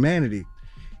of the humanity.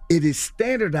 It is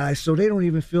standardized, so they don't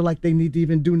even feel like they need to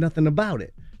even do nothing about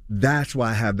it. That's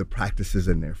why I have the practices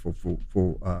in there for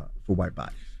white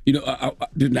bodies. You know,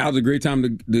 now's a great time to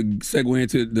segue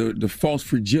into the false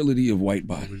fragility of white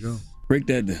bodies. There we go. Break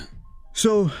that down.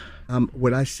 So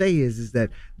what I say is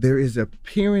that there is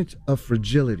appearance of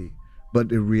fragility, but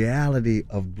the reality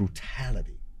of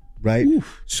brutality, right?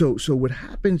 So what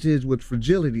happens is with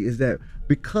fragility is that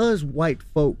because white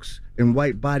folks and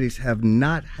white bodies have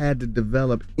not had to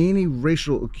develop any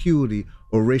racial acuity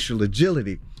or racial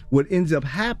agility, what ends up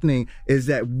happening is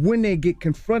that when they get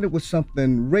confronted with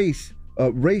something race,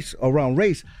 their voice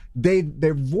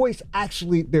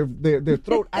actually, their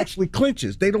throat actually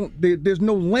clenches. There's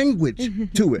no language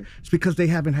to it. It's because they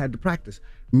haven't had to practice.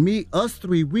 Us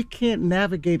three, we can't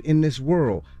navigate in this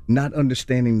world not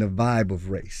understanding the vibe of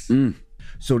race.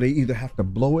 So they either have to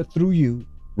blow it through you,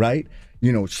 right?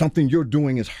 You know, something you're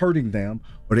doing is hurting them,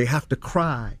 or they have to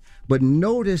cry. But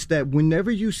notice that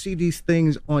whenever you see these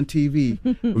things on TV,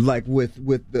 like with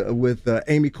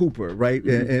Amy Cooper, right,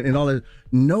 and all that,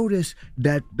 notice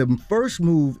that the first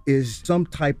move is some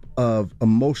type of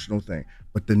emotional thing,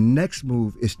 but the next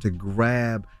move is to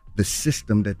grab the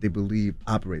system that they believe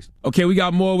operates. Okay, we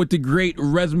got more with the great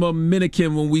Resma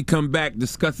Menakem when we come back,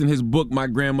 discussing his book, My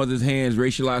Grandmother's Hands,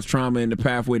 Racialized Trauma and the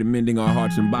Pathway to Mending Our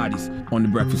Hearts and Bodies, on The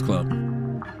Breakfast Club.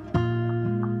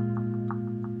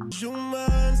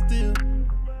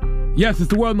 Yes, it's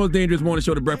the world's most dangerous morning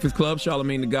show, The Breakfast Club.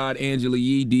 Charlamagne the God, Angela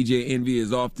Yee, DJ Envy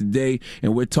is off today,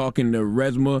 and we're talking to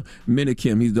Resma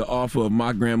Menakem. He's the author of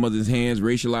My Grandmother's Hands,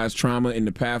 Racialized Trauma and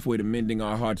the Pathway to Mending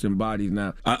Our Hearts and Bodies.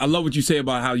 Now, I love what you say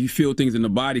about how you feel things in the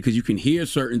body, because you can hear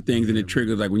certain things and it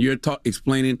triggers. Like when you're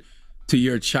explaining to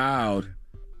your child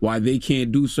why they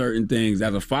can't do certain things.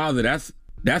 As a father,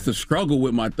 that's a struggle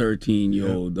with my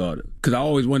 13-year-old daughter. Because I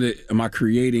always wondered, am I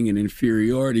creating an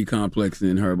inferiority complex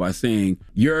in her by saying,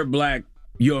 you're black,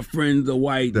 your friends are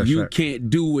white, you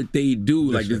can't do what they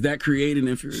do? Does that create an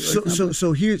inferiority complex?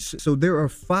 So there are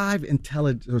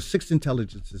 6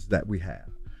 intelligences that we have.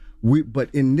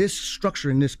 But in this structure,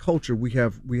 in this culture, we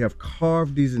have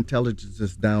carved these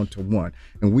intelligences down to 1.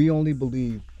 And we only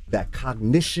believe that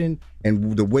cognition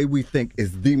and the way we think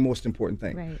is the most important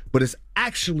thing. Right. But it's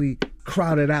actually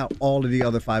crowded out all of the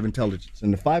other 5 intelligences.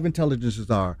 And the 5 intelligences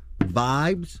are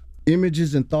vibes,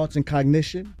 images and thoughts and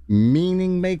cognition,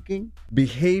 meaning making,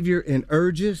 behavior and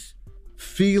urges,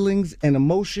 feelings and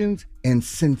emotions, and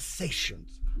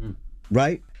sensations,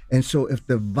 right? And so if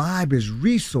the vibe is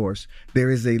resource, there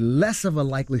is a less of a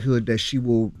likelihood that she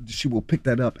will pick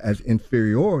that up as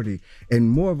inferiority,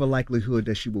 and more of a likelihood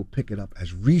that she will pick it up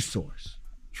as resource.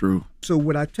 True. So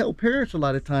what I tell parents a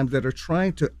lot of times that are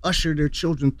trying to usher their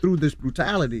children through this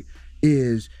brutality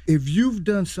is, if you've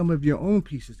done some of your own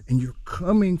pieces and you're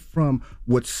coming from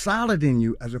what's solid in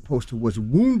you as opposed to what's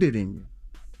wounded in you,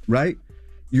 right?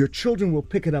 Your children will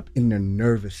pick it up in their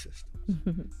nervous system.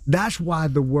 That's why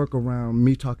the work around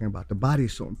me talking about the body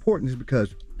is so important, is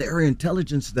because there are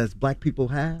intelligence that black people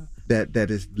have that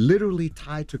is literally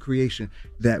tied to creation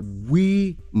that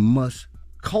we must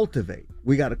cultivate.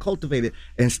 We got to cultivate it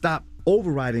and stop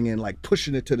overriding and like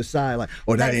pushing it to the side, like,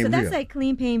 oh, that ain't real. So that's like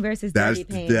clean pain versus dirty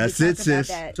pain. That's it,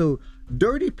 sis. So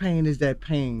dirty pain is that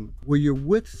pain where you're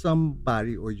with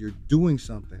somebody or you're doing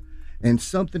something and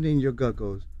something in your gut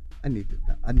goes, I need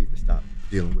to stop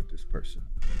dealing with this person.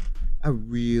 I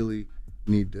really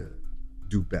need to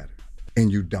do better,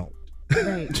 and you don't.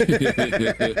 Right.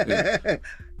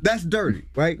 That's dirty,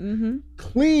 right? Mm-hmm.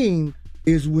 Clean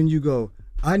is when you go,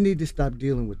 I need to stop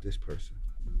dealing with this person,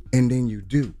 and then you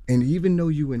do, and even though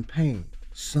you in pain,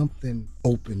 something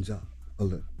opens up a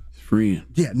little. Freeing.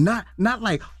 Yeah, not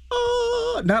like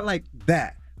not like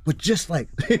that, but just like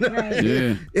Right.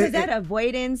 Yeah. Because that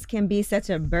avoidance can be such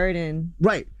a burden.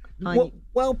 Right. On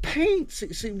Well, pain.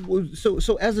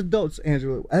 So as adults,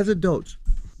 Angela,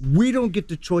 we don't get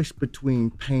the choice between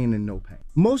pain and no pain.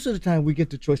 Most of the time, we get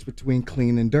the choice between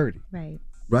clean and dirty. Right.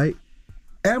 Right.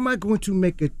 Am I going to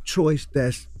make a choice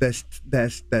that's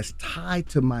tied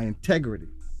to my integrity,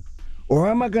 or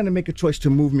am I going to make a choice to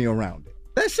move me around it?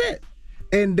 That's it.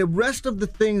 And the rest of the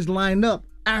things line up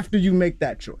after you make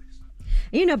that choice.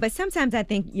 But sometimes I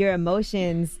think your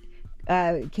emotions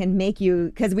can make you,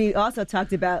 because we also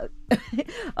talked about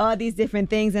all these different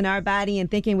things in our body and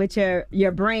thinking with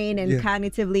your brain and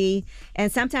cognitively,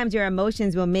 and sometimes your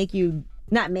emotions will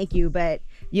but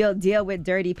you'll deal with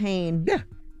dirty pain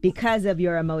because of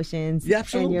your emotions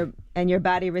and your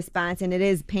body response, and it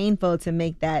is painful to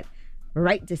make that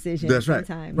right decision. That's right.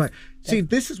 Sometimes. Right. See,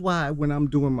 this is why when I'm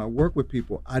doing my work with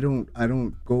people, I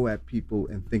don't go at people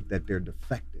and think that they're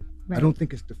defective. Right. I don't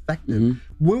think it's defective.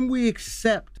 When we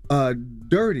accept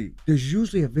dirty, there's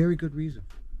usually a very good reason.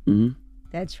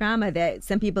 That trauma that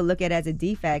some people look at as a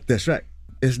defect. That's right.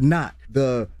 It's not.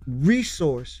 The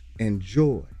resource and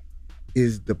joy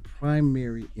is the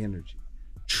primary energy.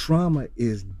 Trauma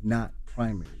is not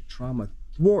primary. Trauma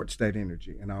thwarts that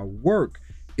energy, and our work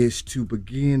is to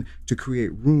begin to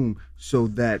create room so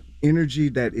that energy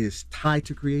that is tied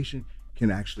to creation can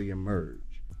actually emerge.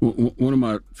 One of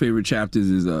my favorite chapters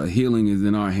is healing is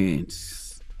in our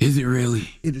hands. Is it really?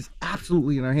 It is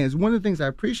absolutely in our hands. One of the things I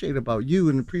appreciate about you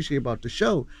and appreciate about the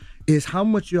show is how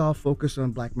much y'all focus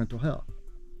on Black mental health.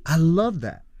 I love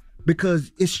that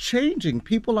because it's changing.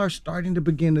 People are starting to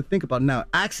begin to think about now.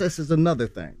 Access is another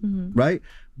thing, right?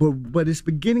 But it's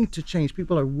beginning to change.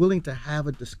 People are willing to have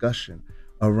a discussion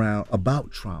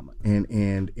about trauma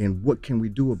and what can we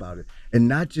do about it, and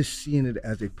not just seeing it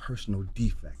as a personal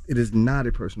defect. It is not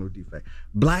a personal defect.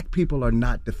 Black people are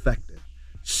not defective.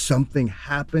 Something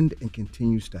happened and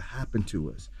continues to happen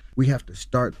to us. We have to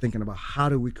start thinking about how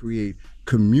do we create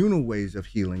communal ways of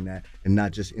healing that and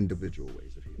not just individual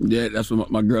ways of healing. Yeah, that's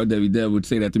what my girl Debbie Deb would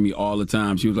say that to me all the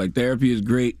time. She was like, therapy is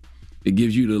great. It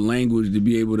gives you the language to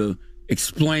be able to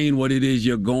explain what it is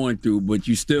you're going through, but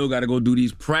you still got to go do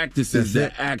these practices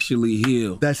that actually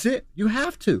heal. That's it. You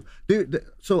have to.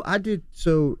 So I did.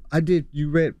 You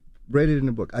read it in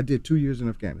the book. I did 2 years in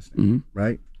Afghanistan,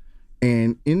 right?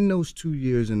 And in those 2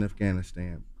 years in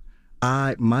Afghanistan,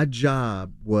 my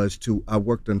job was I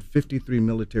worked on 53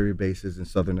 military bases in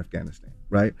southern Afghanistan,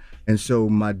 right? And so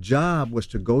my job was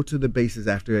to go to the bases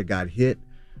after it got hit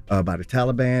by the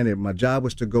Taliban, and my job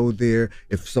was to go there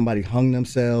if somebody hung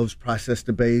themselves, process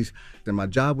the base, and my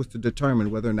job was to determine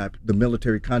whether or not the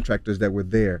military contractors that were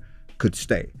there could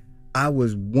stay. I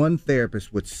was one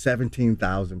therapist with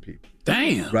 17,000 people.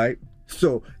 Damn. Right?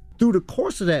 So through the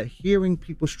course of that, hearing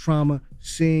people's trauma,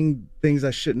 seeing things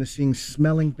I shouldn't have seen,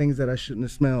 smelling things that I shouldn't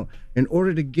have smelled, in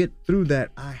order to get through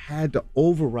that, I had to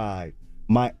override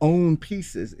my own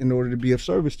pieces in order to be of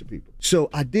service to people. So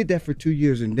I did that for 2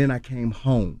 years, and then I came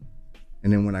home.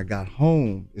 And then when I got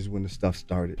home is when the stuff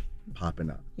started popping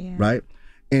up, right?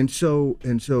 And so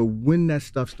when that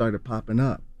stuff started popping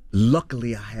up,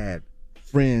 luckily I had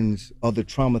friends, other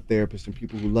trauma therapists, and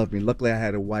people who loved me. Luckily I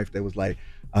had a wife that was like,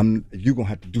 you're gonna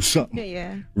have to do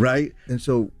something, right? And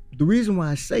so the reason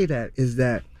why I say that is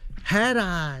that had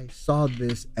I saw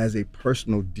this as a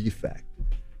personal defect,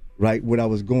 right, what I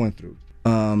was going through,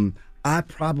 I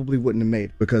probably wouldn't have made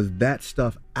it, because that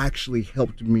stuff actually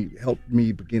helped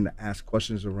me begin to ask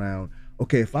questions around,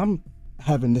 okay, if I'm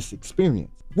having this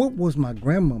experience, what was my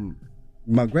grandmother,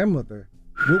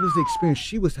 what was the experience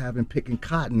she was having picking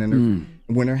cotton in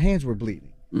when her hands were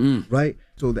bleeding, right?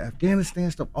 So the Afghanistan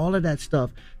stuff, all of that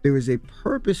stuff, there is a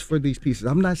purpose for these pieces.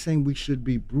 I'm not saying we should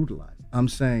be brutalized. I'm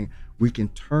saying we can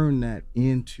turn that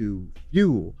into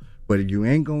fuel, but you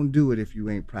ain't gonna do it if you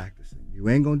ain't practicing. You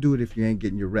ain't gonna do it if you ain't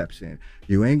getting your reps in.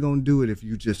 You ain't gonna do it if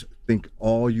you just think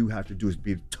all you have to do is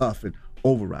be tough and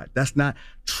override. That's not,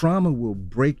 trauma will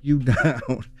break you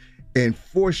down and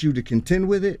force you to contend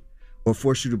with it or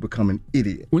force you to become an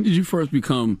idiot. When did you first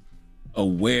become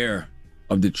aware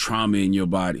of the trauma in your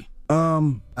body?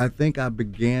 I think I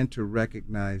began to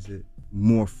recognize it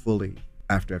more fully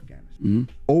after Afghanistan.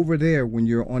 Over there, when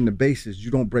you're on the bases,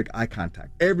 you don't break eye contact.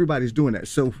 Everybody's doing that.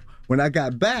 So when I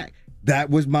got back, That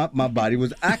was my body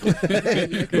was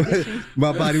acclimated.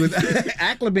 My body was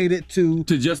acclimated to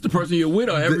just the person you're with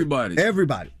or everybody?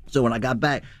 Everybody. So when I got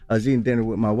back, I was eating dinner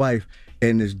with my wife,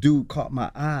 and this dude caught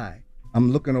my eye.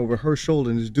 I'm looking over her shoulder,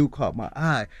 and this dude caught my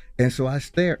eye, and so I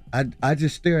stared. I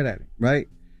just stared at him, right?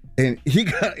 And he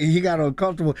got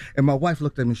uncomfortable, and my wife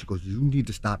looked at me. She goes, "You need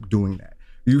to stop doing that.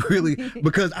 You really,"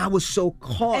 because I was so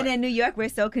caught. And in New York, we're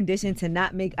so conditioned to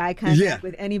not make eye contact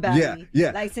with anybody.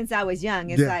 Yeah. Like since I was young,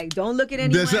 it's like don't look at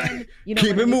anyone. Right. You know,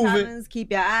 keep it moving. Problems,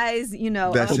 keep your eyes. You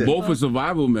know, That's it. Both a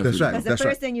survival method. That's right. Because the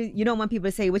first thing you don't want people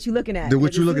to say, "What you looking at?"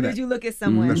 What you looking at? As you look at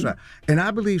someone. That's right. And I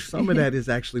believe some of that is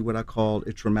actually what I call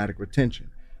a traumatic retention.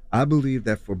 I believe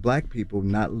that for Black people,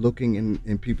 not looking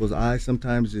in people's eyes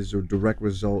sometimes is a direct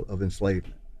result of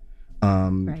enslavement.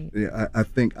 Right. Yeah, I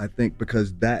think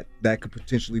because that could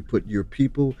potentially put your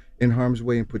people in harm's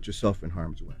way and put yourself in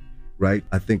harm's way, right?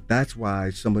 I think that's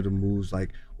why some of the moves, like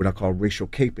what I call racial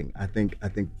caping, I think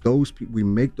those people, we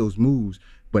make those moves,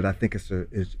 but I think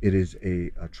it is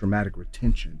a traumatic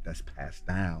retention that's passed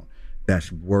down,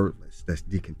 that's wordless, that's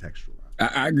decontextualized.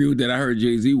 I agree with that. I heard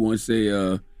Jay-Z once say,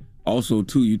 also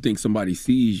too, you think somebody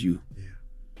sees you.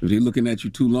 If they're looking at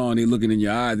you too long, they're looking in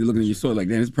your eyes, they're looking in your soul, like,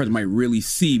 damn, this person might really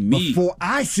see me. Before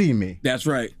I see me. That's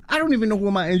right. I don't even know who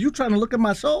am I, and you trying to look at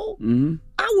my soul? Mm-hmm.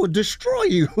 I will destroy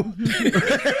you.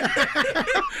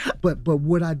 But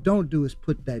what I don't do is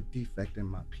put that defect in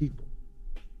my people.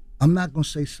 I'm not going to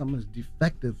say something's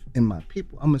defective in my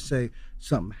people. I'm going to say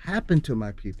something happened to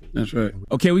my people. That's right.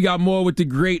 Okay, we got more with the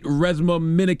great Resma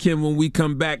Menakem when we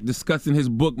come back, discussing his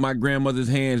book, My Grandmother's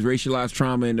Hands, Racialized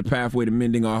Trauma and the Pathway to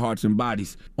Mending Our Hearts and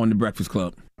Bodies, on The Breakfast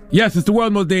Club. Yes, it's the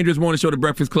world's most dangerous morning show, The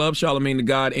Breakfast Club. Charlamagne the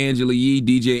God, Angela Yee,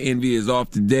 DJ Envy is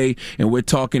off today, and we're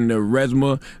talking to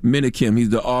Resma Menakem. He's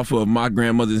the author of My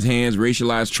Grandmother's Hands,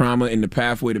 Racialized Trauma and the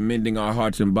Pathway to Mending Our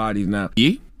Hearts and Bodies. Now,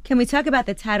 Yee? Can we talk about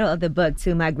the title of the book,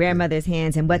 too, My Grandmother's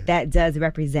Hands, and what that does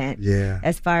represent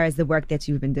as far as the work that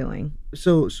you've been doing?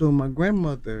 So my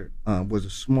grandmother was a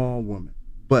small woman,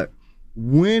 but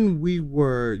when we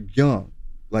were young,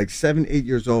 like 7, 8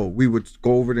 years old, we would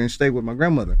go over there and stay with my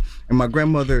grandmother. And my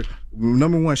grandmother,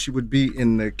 number one, she would be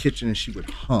in the kitchen and she would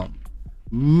hum.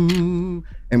 And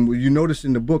you notice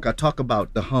in the book, I talk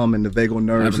about the hum and the vagal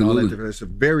nerve. Absolutely. And all that. It's a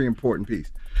very important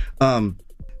piece.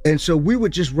 And so we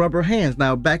would just rub her hands.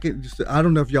 Now, I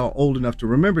don't know if y'all old enough to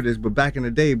remember this, but back in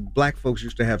the day, Black folks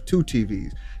used to have 2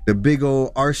 TVs. The big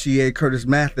old RCA Curtis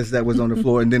Mathis that was on the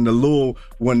floor, and then the little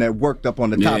one that worked up on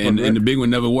the top of it. And the big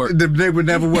one never worked. The big one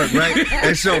never worked, right?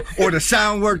 And so, or the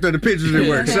sound worked or the pictures didn't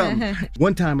work, something.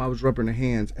 One time I was rubbing her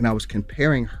hands, and I was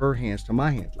comparing her hands to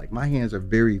my hands. Like, my hands are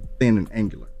very thin and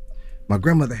angular. My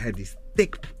grandmother had these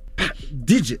thick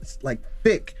digits, like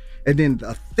thick, and then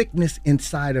a thickness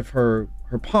inside of her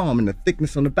palm and the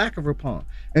thickness on the back of her palm.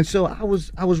 And so I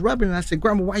was rubbing and I said,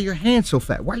 "Grandma, why are your hands so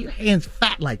fat? Why are your hands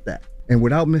fat like that?" And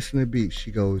without missing a beat,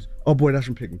 she goes, "Oh boy, that's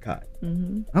from picking cotton."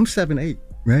 Mm-hmm. I'm 7, 8,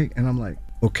 right? And I'm like,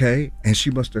 okay. And she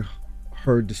must have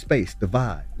heard the space, the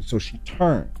vibe. And so she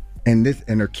turned and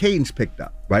her cadence picked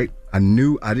up, right? I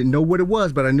didn't know what it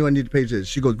was, but I knew I needed to pay attention.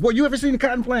 She goes, "Boy, you ever seen a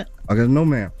cotton plant?" I go, "No,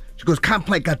 ma'am." She goes, "Cotton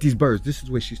plant got these birds." This is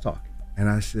where she's talking. And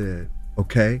I said,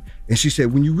 okay. And she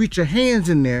said, when you reach your hands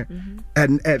in there,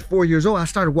 at 4 years old, I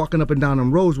started walking up and down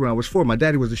them roads when I was 4. My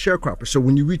daddy was a sharecropper. So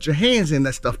when you reach your hands in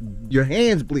that stuff, your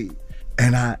hands bleed.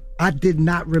 And I did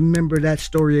not remember that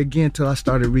story again till I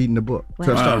started reading the book.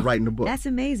 Till I started writing the book. That's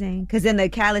amazing. Because then the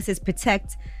calluses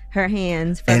protect her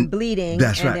hands from bleeding.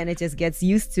 That's right. And then it just gets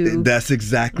used to. That's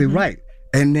exactly right.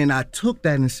 And then I took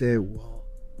that and said, well,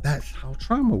 that's how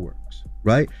trauma works.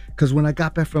 Right? Because when I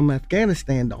got back from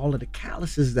Afghanistan, all of the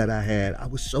calluses that I had, I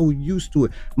was so used to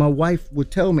it. My wife would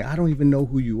tell me, "I don't even know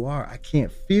who you are. I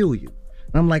can't feel you."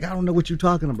 And I'm like, "I don't know what you're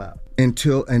talking about."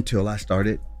 Until I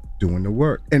started doing the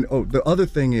work. And the other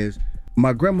thing is,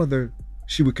 my grandmother,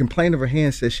 she would complain of her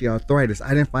hands, said she had arthritis.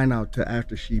 I didn't find out till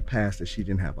after she passed that she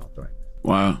didn't have arthritis.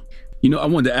 Wow. You know, I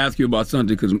wanted to ask you about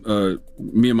something because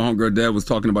me and my homegirl dad was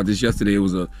talking about this yesterday. It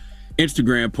was a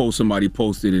Instagram post somebody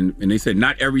posted, and they said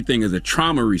not everything is a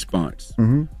trauma response.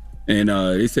 Mm-hmm. And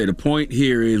they said the point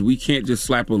here is we can't just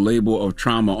slap a label of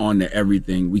trauma onto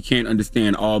everything. We can't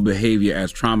understand all behavior as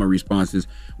trauma responses.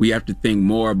 We have to think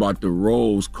more about the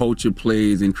roles culture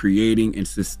plays in creating and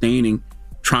sustaining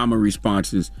trauma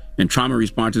responses. And trauma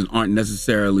responses aren't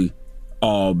necessarily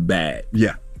all bad.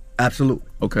 Yeah, absolutely.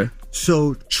 Okay.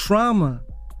 So trauma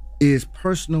is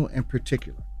personal and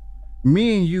particular.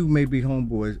 Me and you may be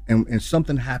homeboys and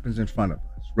something happens in front of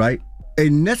us, right? A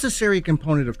necessary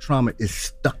component of trauma is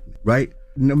stuckness, right?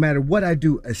 no matter what I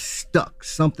do, is stuck.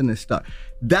 Something is stuck.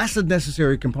 That's a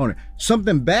necessary component.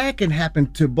 Something bad can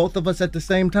happen to both of us at the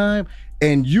same time,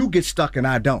 and you get stuck and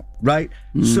I don't, right?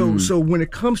 So when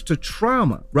it comes to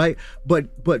trauma, right? But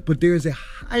there's a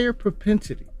higher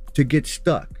propensity to get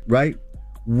stuck, right?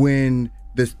 When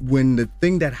the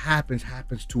thing that happens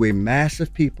to a mass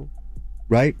of people,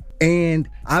 right? And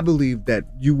I believe that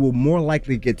you will more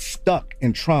likely get stuck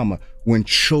in trauma when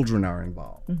children are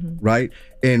involved, right?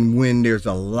 And when there's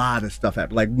a lot of stuff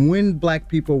happening. Like when Black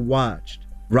people watched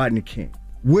Rodney King,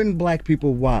 when Black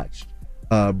people watched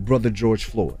Brother George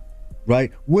Floyd,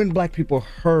 right? When Black people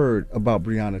heard about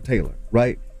Breonna Taylor,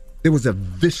 right? There was a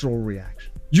visceral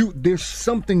reaction. There's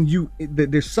something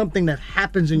that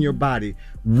happens in your body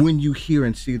when you hear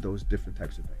and see those different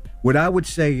types of things. What I would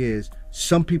say is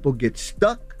some people get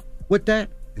stuck with that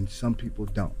and some people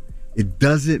don't. It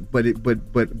doesn't, but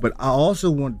I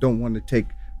also don't want to take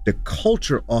the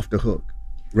culture off the hook,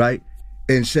 right?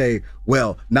 And say,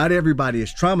 well, not everybody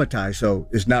is traumatized, so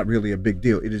it's not really a big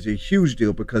deal. It is a huge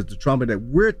deal because the trauma that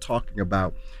we're talking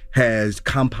about has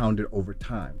compounded over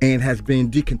time and has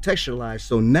been decontextualized.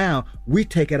 So now we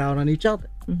take it out on each other,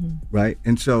 right?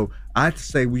 And so I'd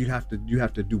say you have to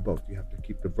do both. You have to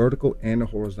keep the vertical and the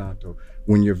horizontal.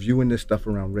 When you're viewing this stuff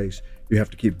around race, you have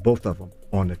to keep both of them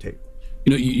on the table.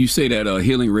 You know, you say that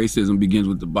healing racism begins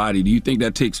with the body. Do you think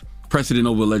that takes precedent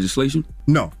over legislation?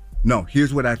 No.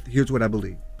 Here's what I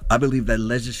believe. I believe that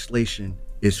legislation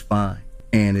is fine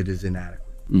and it is inadequate.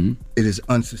 It is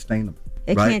unsustainable.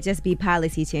 It right? can't just be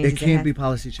policy changes. It can't be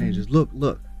policy changes.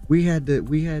 Look. We had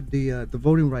the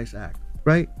Voting Rights Act,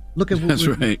 right? Look at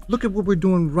what we're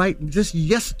doing right just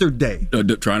yesterday.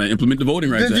 Trying to implement the Voting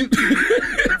Rights Act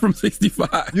from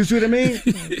 65. You see what I mean?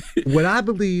 What I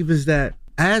believe is that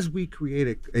as we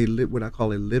create what I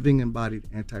call a living embodied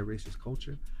anti-racist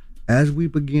culture, as we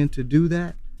begin to do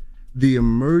that, the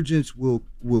emergence will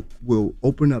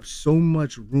open up so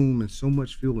much room and so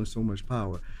much fuel and so much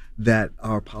power that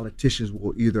our politicians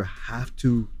will either have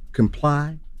to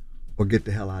comply or get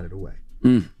the hell out of the way.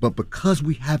 But because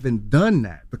we haven't done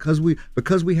that, because we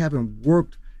haven't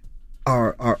worked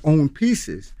our own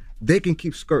pieces, they can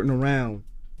keep skirting around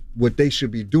what they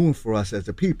should be doing for us as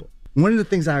a people. One of the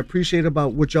things I appreciate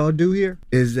about what y'all do here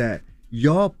is that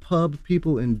y'all pub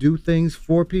people and do things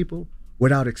for people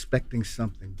without expecting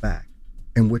something back.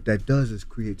 And what that does is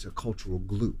creates a cultural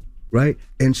glue, right?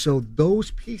 And so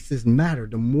those pieces matter.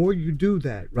 The more you do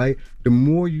that, right, the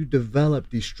more you develop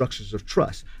these structures of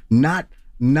trust, not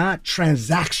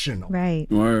transactional. Right.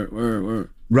 Word.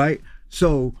 Right?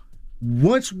 So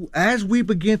as we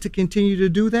begin to continue to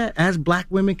do that, as Black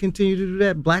women continue to do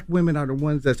that, Black women are the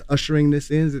ones that's ushering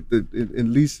this in, at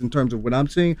least in terms of what I'm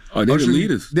seeing. Oh, they're the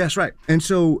leaders. That's right. And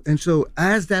so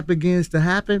as that begins to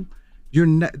happen, you're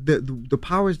not, the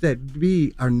powers that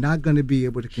be are not going to be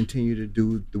able to continue to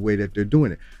do the way that they're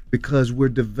doing it, because we're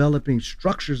developing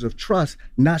structures of trust,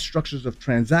 not structures of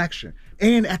transaction.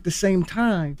 And at the same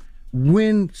time,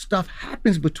 when stuff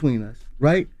happens between us,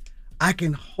 right, I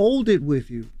can hold it with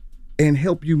you and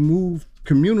help you move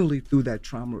communally through that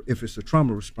trauma. If it's a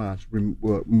trauma response,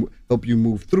 help you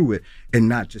move through it and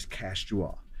not just cast you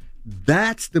off.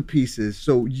 That's the pieces.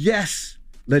 So yes,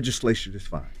 legislation is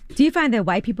fine. Do you find that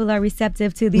white people are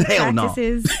receptive to these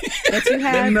practices that you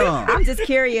have? No. I'm just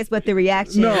curious what the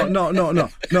reaction is. No.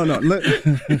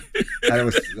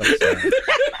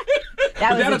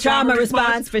 That was a trauma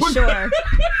response for sure.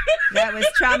 That was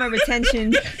trauma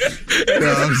retention.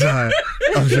 No,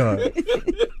 I'm sorry.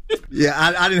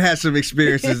 Yeah, I didn't have some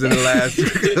experiences in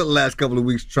the last couple of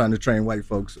weeks trying to train white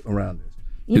folks around this.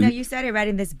 You know, you started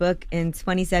writing this book in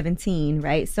 2017,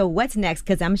 right? So what's next?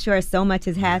 Because I'm sure so much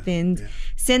has happened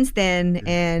since then.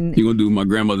 And you're going to do my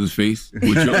grandmother's face with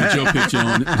your picture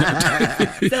on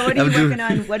it. So what are you working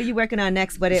on? What are you working on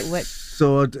next? What?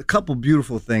 So a couple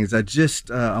beautiful things. I just,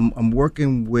 I'm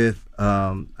working with,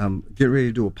 I'm getting ready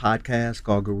to do a podcast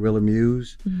called Gorilla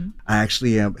Muse. Mm-hmm. I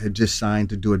actually had just signed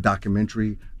to do a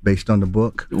documentary based on the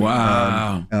book.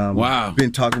 Wow. Wow.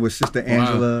 Been talking with Sister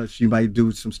Angela. Wow. She might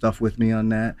do some stuff with me on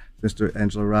that, Sister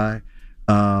Angela Rye.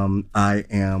 I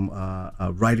am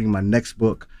writing my next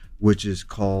book, which is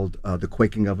called The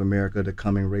Quaking of America, The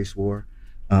Coming Race War,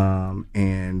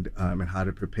 and how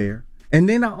to prepare. And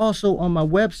then I also, on my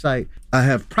website, I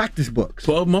have practice books.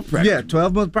 12-month practice. Yeah,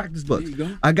 12-month practice books. There you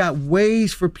go. I got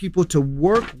ways for people to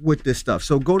work with this stuff.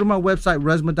 So go to my website,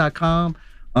 resma.com.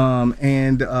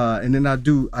 And then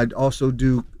I also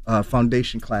do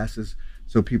foundation classes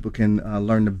so people can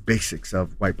learn the basics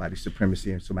of white body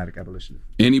supremacy and somatic abolitionism.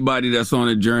 Anybody that's on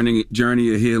a journey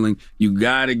of healing, you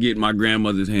got to get My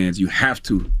Grandmother's Hands. You have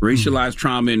to. Racialized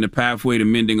Trauma and the Pathway to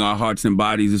Mending Our Hearts and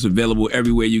Bodies. It's available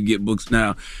everywhere you get books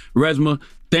now. Resma,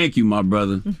 thank you, my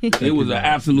brother. It was an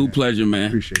absolute pleasure, man.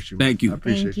 Appreciate you, man. Thank you. I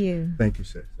appreciate you. Thank you,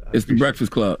 sis. It's The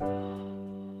Breakfast Club.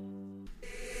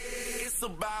 It's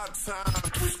about time.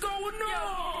 What's going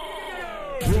on?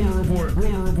 Rumor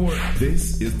report.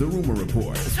 This is the Rumor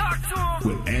Report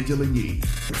with Angela Yee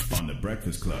on The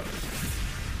Breakfast Club.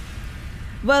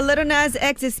 Well, Lil Nas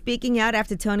X is speaking out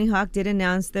after Tony Hawk did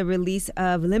announce the release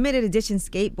of limited edition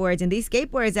skateboards. And these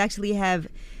skateboards actually have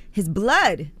his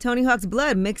blood, Tony Hawk's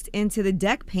blood, mixed into the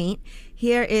deck paint.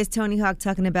 Here is Tony Hawk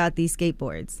talking about these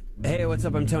skateboards. Hey, what's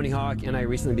up? I'm Tony Hawk, and I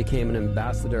recently became an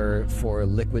ambassador for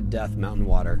Liquid Death Mountain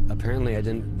Water. Apparently, I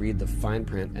didn't read the fine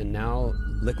print, and now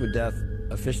Liquid Death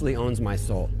officially owns my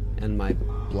soul and my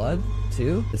blood,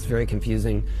 too. It's very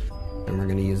confusing, and we're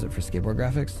going to use it for skateboard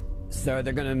graphics. So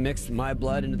they're going to mix my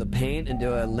blood into the paint and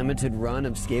do a limited run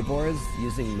of skateboards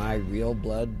using my real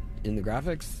blood in the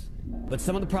graphics. But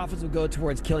some of the profits will go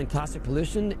towards killing plastic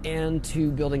pollution and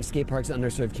to building skate parks in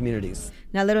underserved communities.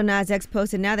 Now, Lil Nas X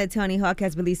posted now that Tony Hawk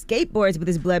has released skateboards with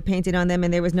his blood painted on them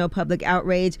and there was no public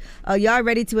outrage. Are y'all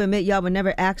ready to admit y'all were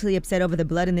never actually upset over the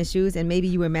blood in the shoes and maybe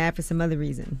you were mad for some other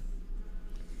reason?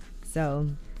 So,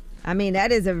 I mean,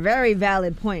 that is a very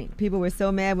valid point. People were so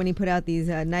mad when he put out these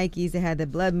Nikes that had the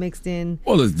blood mixed in.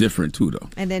 Well, it's different, too, though.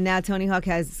 And then now Tony Hawk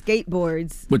has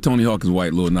skateboards. But Tony Hawk is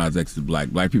white, Lil Nas X is black.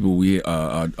 Black people, we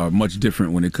are much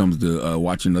different when it comes to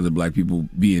watching other black people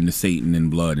be into Satan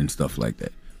and blood and stuff like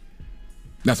that.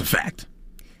 That's a fact.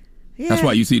 Yeah. That's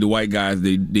why you see the white guys,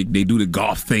 they do the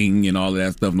golf thing and all of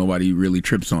that stuff. Nobody really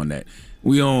trips on that.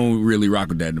 We don't really rock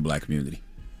with that in the black community.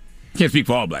 Can't speak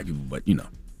for all black people, but, you know.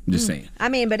 I'm just saying. I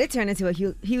mean, but it turned into a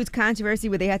huge controversy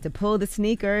where they had to pull the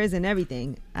sneakers and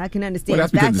everything. I can understand. Well,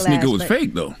 that's because the sneaker was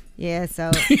fake, though. Yeah, so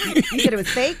you said it was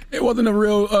fake? It wasn't a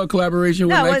real collaboration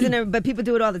with Nike. No, it wasn't. But people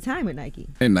do it all the time with Nike.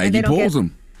 And Nike pulls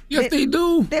them. Yes, they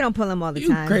do. They don't pull them all the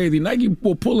time. Crazy. Nike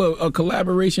will pull a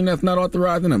collaboration that's not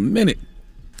authorized in a minute.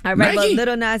 All right, well,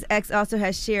 Lil Nas X also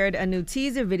has shared a new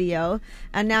teaser video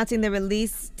announcing the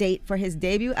release date for his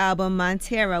debut album,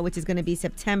 Montero, which is going to be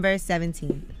September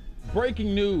 17th.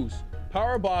 Breaking news.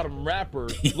 Power bottom rapper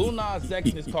Lil Nas X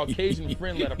and his Caucasian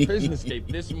friend led a prison escape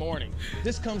this morning.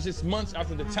 This comes just months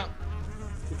after the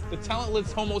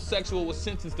talentless homosexual was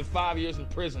sentenced to 5 years in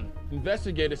prison.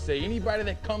 Investigators say anybody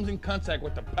that comes in contact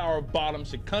with the power bottom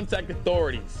should contact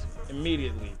authorities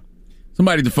immediately.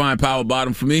 Somebody define power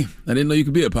bottom for me. I didn't know you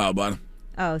could be a power bottom.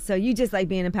 Oh, so you just like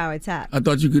being a power top? I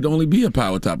thought you could only be a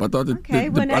power top. I thought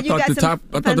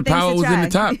the power was in the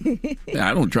top. Yeah,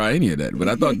 I don't try any of that, but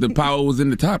I thought the power was in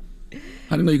the top. I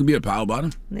didn't know you could be a power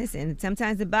bottom. Listen,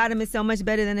 sometimes the bottom is so much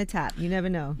better than the top. You never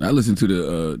know. I listened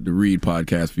to the Reed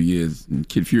podcast for years, and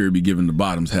Kid Fury be giving the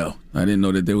bottoms hell. I didn't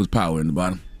know that there was power in the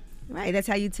bottom. Right, that's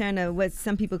how you turn what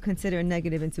some people consider a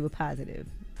negative into a positive,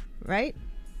 right?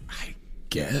 I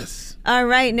guess. All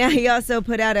right, now he also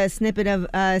put out a snippet of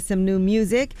some new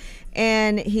music,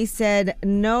 and he said,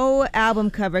 no album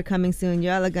cover coming soon.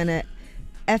 Y'all are gonna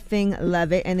effing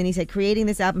love it. And then he said, creating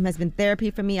this album has been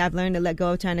therapy for me. I've learned to let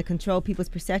go of trying to control people's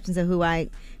perceptions of who I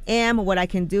am, what I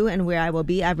can do, and where I will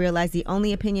be. I've realized the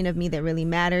only opinion of me that really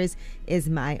matters is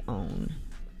my own.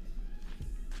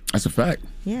 That's a fact.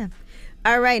 Yeah.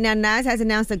 All right, now Nas has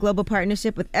announced a global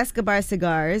partnership with Escobar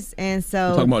Cigars, and so...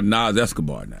 We're talking about Nas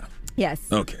Escobar now. Yes.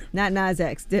 Okay. Not Nas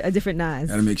X, a different Nas.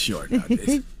 Gotta make sure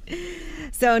nowadays.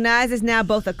 So Nas is now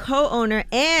both a co-owner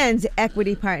and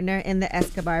equity partner in the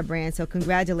Escobar brand. So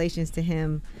congratulations to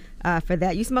him for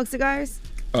that. You smoke cigars?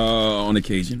 On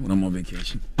occasion, when I'm on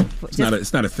vacation.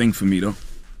 It's not a thing for me, though.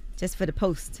 Just for the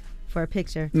post, for a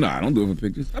picture? No, I don't do it for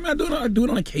pictures. I mean, I do it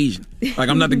on occasion. Like,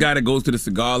 I'm not the guy that goes to the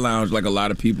cigar lounge like a lot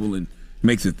of people and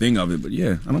makes a thing of it. But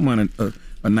yeah, I don't mind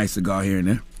a nice cigar here and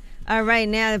there. All right,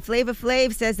 now Flavor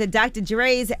Flav says that Dr.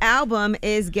 Dre's album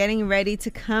is getting ready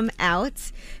to come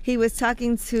out. He was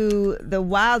talking to the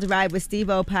Wild Ride with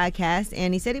Steve-O podcast,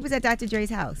 and he said he was at Dr. Dre's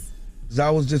house. I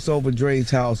was just over Dre's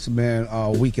house, man,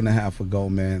 a week and a half ago,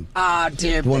 man.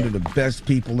 Damn. One of the best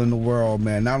people in the world,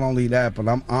 man. Not only that, but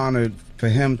I'm honored for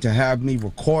him to have me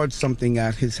record something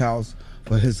at his house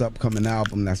for his upcoming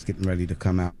album that's getting ready to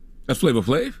come out. That's Flavor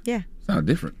Flav? Yeah. Sounds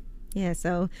different. Yeah,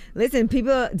 so listen,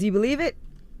 people, do you believe it?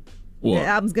 What? The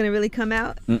album's going to really come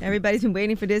out? Mm-mm. Everybody's been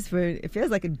waiting for this for, it feels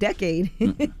like a decade.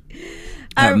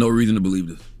 I have no reason to believe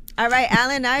this. All right,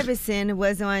 Allen Iverson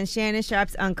was on Shannon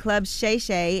Sharp's on Club Shay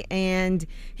Shay, and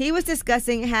he was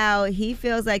discussing how he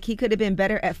feels like he could have been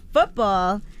better at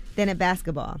football than at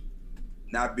basketball.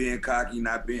 not being cocky,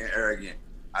 not being arrogant.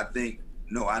 I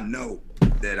know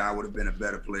that I would have been a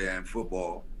better player in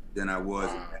football than I was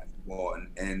in basketball.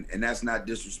 And that's not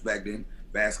disrespecting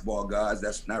basketball guys.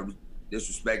 That's not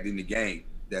disrespecting the game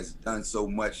that's done so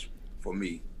much for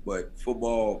me. But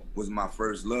football was my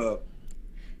first love.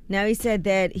 Now, he said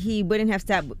that he wouldn't have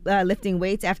stopped lifting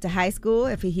weights after high school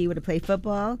if he would have played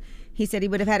football. He said he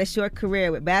would have had a short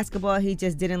career with basketball. He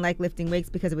just didn't like lifting weights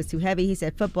because it was too heavy. He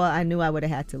said, football, I knew I would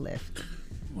have had to lift.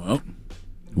 Well,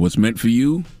 what's meant for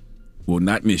you will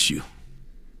not miss you.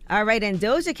 All right, and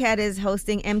Doja Cat is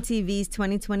hosting MTV's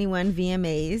 2021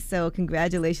 VMAs, so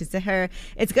congratulations to her.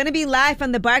 It's going to be live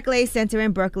from the Barclays Center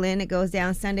in Brooklyn. It goes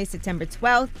down Sunday, September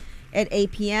 12th at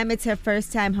 8 p.m. It's her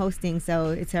first time hosting, so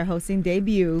it's her hosting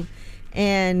debut.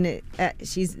 And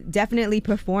she's definitely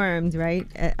performed, right,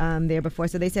 there before.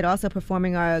 So they said also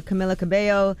performing are Camila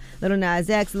Cabello, Lil Nas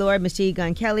X, Lord, Machine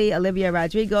Gun Kelly, Olivia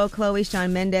Rodrigo, Chloe,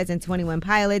 Shawn Mendes, and 21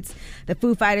 Pilots. The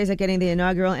Foo Fighters are getting the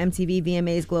inaugural MTV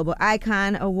VMAs Global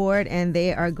Icon Award, and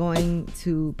they are going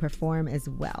to perform as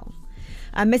well.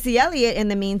 Missy Elliott, in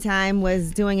the meantime,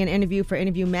 was doing an interview for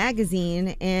Interview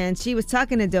Magazine, and she was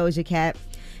talking to Doja Cat.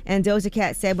 And Doja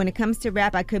Cat said, when it comes to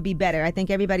rap, I could be better. I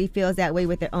think everybody feels that way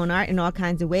with their own art in all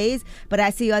kinds of ways. But I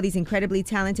see all these incredibly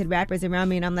talented rappers around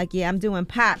me, and I'm like, yeah, I'm doing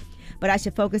pop. But I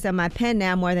should focus on my pen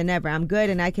now more than ever. I'm good,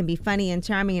 and I can be funny and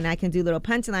charming, and I can do little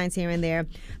punchlines here and there.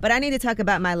 But I need to talk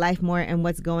about my life more and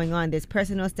what's going on. There's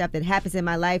personal stuff that happens in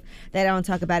my life that I don't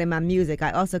talk about in my music.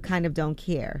 I also kind of don't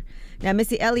care. Now,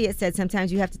 Missy Elliott said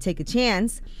sometimes you have to take a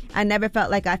chance. I never felt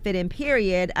like I fit in,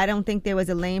 period. I don't think there was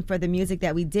a lane for the music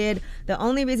that we did. The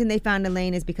only reason they found a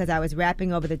lane is because I was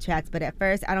rapping over the tracks. But at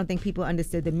first, I don't think people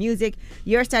understood the music.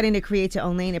 You're starting to create your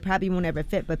own lane. It probably won't ever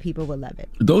fit, but people will love it.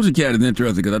 Doja Cat is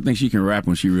interesting because I think she can rap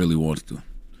when she really wants to.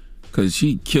 Because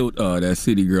she killed that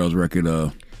City Girls record,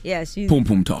 Yeah, she's Poom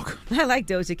Poom Talk. I like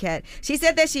Doja Cat. She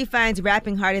said that she finds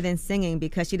rapping harder than singing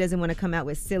because she doesn't want to come out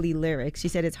with silly lyrics. She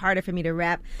said it's harder for me to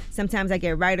rap. Sometimes I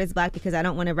get writer's block because I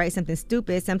don't want to write something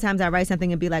stupid. Sometimes I write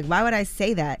something and be like, why would I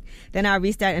say that? Then I'll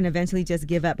restart and eventually just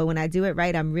give up. But when I do it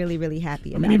right, I'm really, really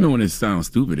happy about it. Even when it sounds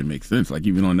stupid, it makes sense. Like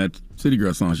even on that City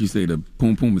Girl song, she said the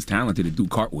Poom Poom is talented to do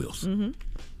cartwheels. Mm-hmm.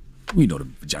 We know the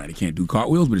vagina can't do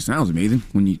cartwheels, but it sounds amazing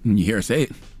when you hear her say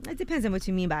it. It depends on what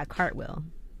you mean by a cartwheel.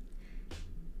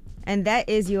 And that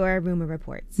is your rumor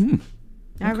reports.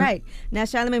 All right. Now,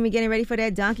 Charlamagne, we getting ready for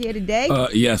that donkey of the day?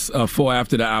 Yes. 4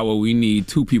 after the hour, we need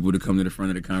 2 people to come to the front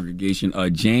of the congregation.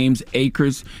 James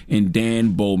Akers and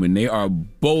Dan Bowman. They are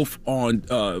both on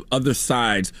other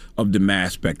sides of the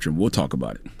mass spectrum. We'll talk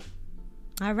about it.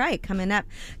 All right. Coming up,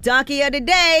 donkey of the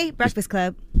day, Breakfast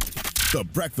Club. The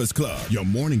Breakfast Club. Your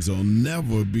mornings will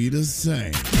never be the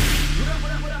same.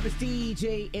 What up? It's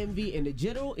DJ Envy, and the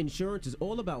General Insurance is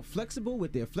all about flexible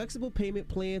with their flexible payment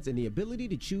plans and the ability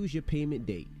to choose your payment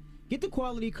date. Get the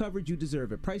quality coverage you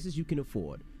deserve at prices you can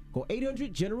afford. Call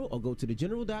 800-GENERAL or go to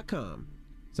thegeneral.com.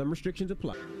 Some restrictions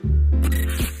apply.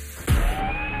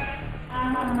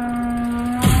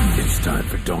 It's time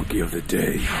for Donkey of the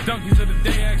Day. Donkeys of the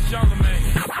Day, ask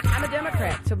Charlamagne. I'm a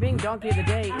Democrat, so being Donkey of the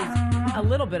Day is a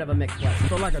little bit of a mixed one.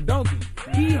 So like a donkey.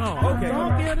 Hee-haw. Okay.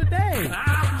 Donkey of the Day.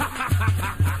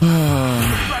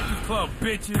 Breakfast Club,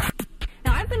 bitches.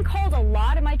 Now, I've been called a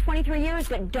lot in my 23 years,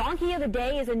 but Donkey of the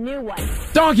Day is a new one.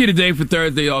 Donkey of the Day for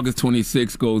Thursday, August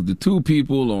 26th goes to 2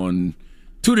 people on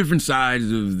 2 different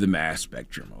sides of the mass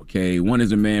spectrum, okay? One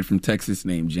is a man from Texas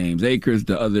named James Akers.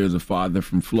 The other is a father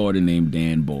from Florida named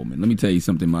Dan Bowman. Let me tell you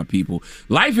something, my people.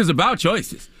 Life is about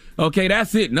choices. Okay,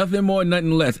 that's it. Nothing more,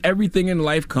 nothing less. Everything in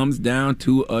life comes down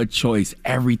to a choice.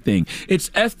 Everything.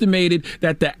 It's estimated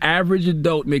that the average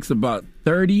adult makes about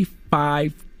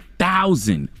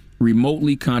 35,000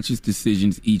 remotely conscious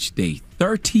decisions each day.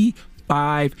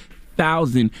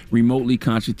 35,000 remotely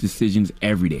conscious decisions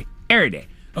every day. Every day.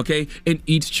 Okay, and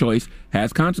each choice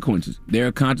has consequences. There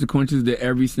are consequences to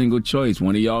every single choice.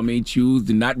 One of y'all may choose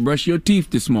to not brush your teeth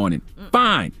this morning.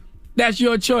 Fine, that's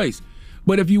your choice.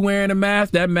 But if you're wearing a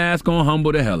mask, that mask gonna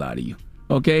humble the hell out of you.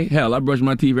 Okay, hell, I brush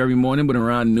my teeth every morning, but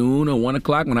around noon or 1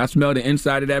 o'clock, when I smell the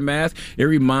inside of that mask, it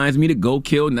reminds me to go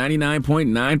kill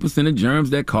 99.9% of germs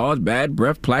that cause bad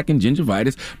breath, plaque, and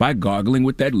gingivitis by gargling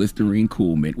with that Listerine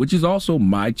Cool Mint, which is also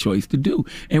my choice to do.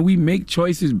 And we make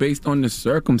choices based on the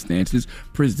circumstances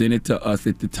presented to us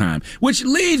at the time, which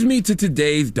leads me to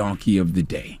today's Donkey of the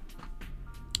Day.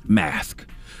 Mask.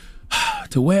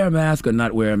 To wear a mask or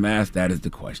not wear a mask, that is the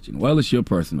question. Well, it's your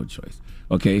personal choice,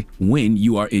 okay, when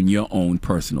you are in your own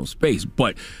personal space.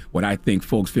 But what I think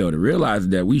folks fail to realize is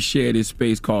that we share this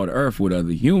space called Earth with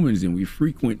other humans, and we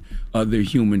frequent other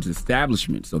humans'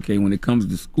 establishments, okay? When it comes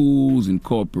to schools and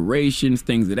corporations,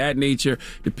 things of that nature,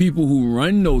 the people who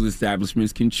run those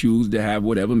establishments can choose to have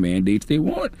whatever mandates they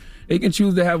want. They can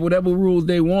choose to have whatever rules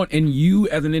they want, and you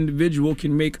as an individual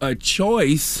can make a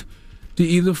choice to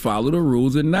either follow the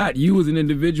rules or not. You as an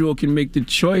individual can make the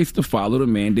choice to follow the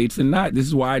mandates or not. This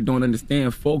is why I don't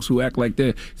understand folks who act like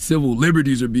their civil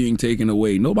liberties are being taken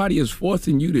away. Nobody is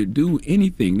forcing you to do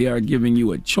anything. They are giving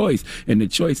you a choice, and the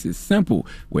choice is simple.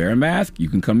 Wear a mask, you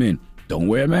can come in. Don't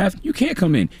wear a mask, you can't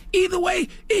come in. Either way,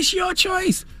 it's your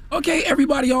choice. Okay,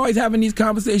 everybody always having these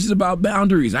conversations about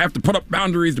boundaries. I have to put up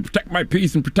boundaries to protect my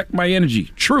peace and protect my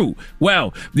energy. True.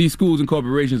 Well, these schools and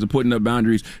corporations are putting up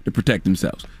boundaries to protect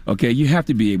themselves. Okay, you have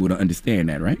to be able to understand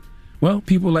that, right? Well,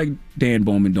 people like Dan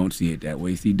Bowman don't see it that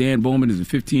way. See, Dan Bowman is a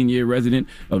 15-year resident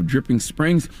of Dripping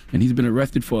Springs, and he's been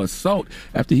arrested for assault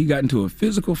after he got into a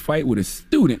physical fight with a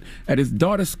student at his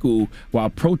daughter's school while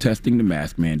protesting the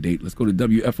mask mandate. Let's go to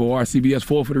WFOR CBS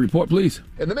 4 for the report, please.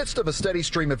 In the midst of a steady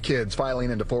stream of kids filing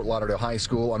into Fort Lauderdale High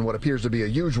School on what appears to be a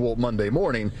usual Monday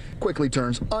morning, quickly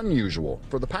turns unusual.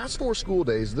 For the past 4 school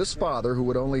days, this father, who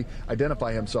would only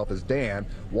identify himself as Dan,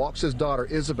 walks his daughter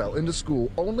Isabel into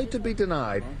school only to be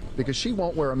denied because she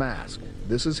won't wear a mask.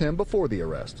 This is him before the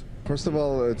arrest. First of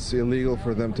all, it's illegal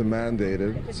for them to mandate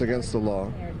it. It's against the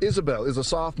law. Isabel is a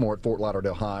sophomore at Fort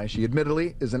Lauderdale High. She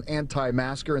admittedly is an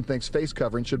anti-masker and thinks face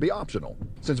covering should be optional.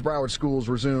 Since Broward schools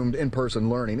resumed in-person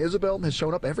learning, Isabel has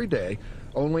shown up every day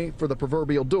only for the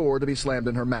proverbial door to be slammed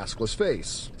in her maskless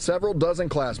face. Several dozen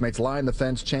classmates line the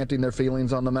fence chanting their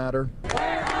feelings on the matter.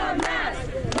 Wear a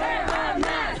mask! Wear a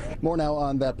mask! More now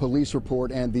on that police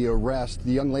report and the arrest.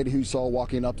 The young lady who you saw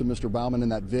walking up to Mr. Bauman in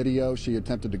that video, she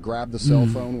attempted to grab the cell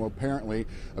phone. Well, apparently,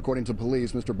 according to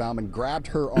police, Mr. Bauman grabbed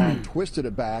her arm, twisted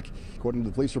it back. According to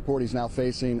the police report, he's now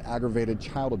facing aggravated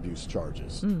child abuse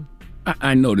charges.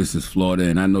 I know this is Florida,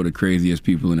 and I know the craziest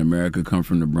people in America come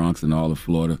from the Bronx and all of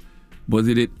Florida. But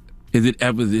is it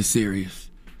ever this serious?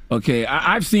 Okay,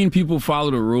 I've seen people follow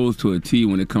the rules to a T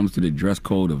when it comes to the dress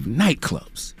code of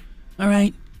nightclubs. All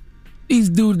right? These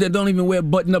dudes that don't even wear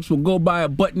button-ups will go buy a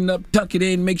button-up, tuck it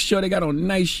in, make sure they got on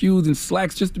nice shoes and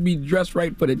slacks just to be dressed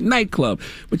right for the nightclub.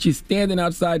 But you're standing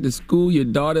outside the school your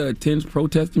daughter attends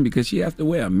protesting because she has to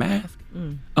wear a mask.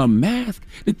 A mask?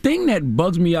 The thing that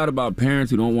bugs me out about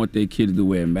parents who don't want their kids to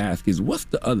wear a mask is, what's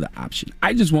the other option?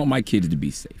 I just want my kids to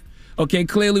be safe. Okay,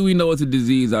 clearly we know it's a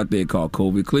disease out there called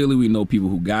COVID. Clearly we know people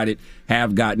who got it,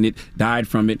 have gotten it, died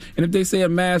from it. And if they say a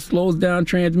mask slows down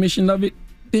transmission of it,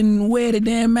 then wear the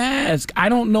damn mask. I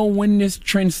don't know when this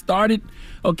trend started,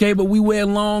 okay, but we wear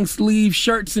long sleeve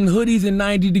shirts and hoodies in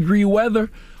 90-degree weather.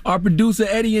 Our producer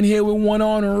Eddie in here with one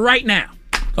on right now.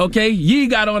 Okay, Yee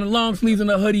got on the long sleeves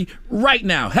and a hoodie right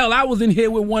now. Hell, I was in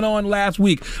here with one on last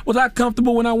week. Was I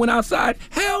comfortable when I went outside?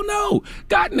 Hell no.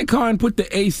 Got in the car and put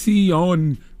the AC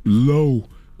on low.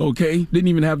 Okay, didn't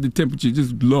even have the temperature,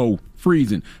 just low,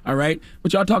 freezing. All right,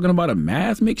 but y'all talking about a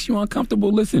mask makes you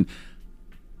uncomfortable. Listen,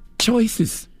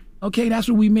 choices. Okay, that's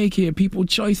what we make here. People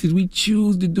choices. We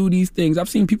choose to do these things. I've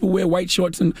seen people wear white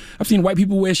shorts and I've seen white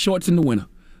people wear shorts in the winter.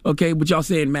 Okay, but y'all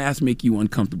saying masks make you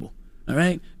uncomfortable. All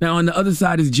right. Now on the other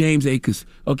side is James Akers.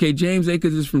 Okay, James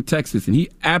Akers is from Texas and he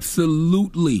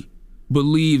absolutely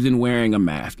believes in wearing a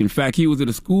mask. In fact, he was at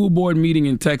a school board meeting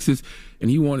in Texas and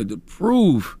he wanted to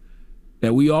prove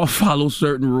that we all follow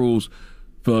certain rules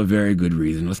for a very good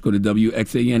reason. Let's go to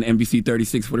WXAN NBC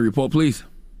 36 for the report, please.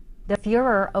 The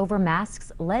furor over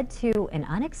masks led to an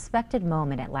unexpected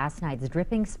moment at last night's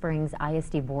Dripping Springs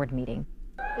ISD board meeting.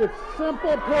 It's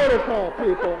simple protocol,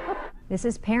 people. This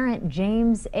is parent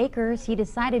James Akers. He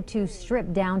decided to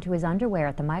strip down to his underwear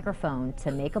at the microphone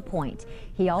to make a point.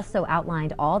 He also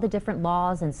outlined all the different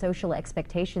laws and social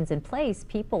expectations in place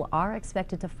people are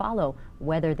expected to follow,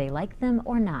 whether they like them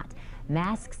or not.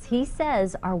 Masks, he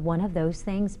says, are one of those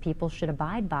things people should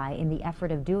abide by in the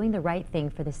effort of doing the right thing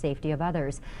for the safety of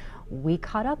others. We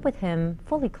caught up with him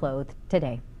fully clothed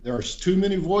today. There's too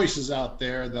many voices out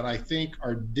there that I think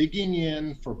are digging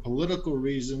in for political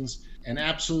reasons and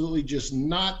absolutely just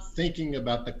not thinking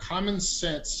about the common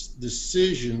sense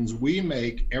decisions we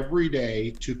make every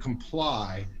day to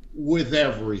comply with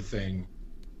everything.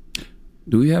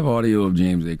 Do we have audio of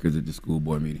James Akers at the school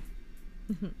board meeting?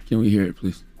 Can we hear it,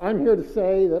 please? I'm here to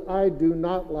say that I do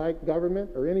not like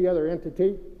government or any other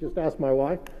entity, just ask my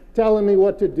wife, telling me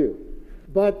what to do.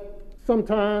 But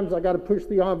sometimes I got to push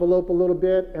the envelope a little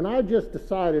bit, and I just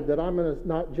decided that I'm going to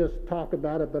not just talk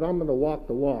about it, but I'm going to walk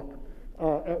the walk.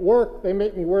 At work, they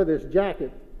make me wear this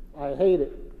jacket. I hate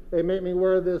it. They make me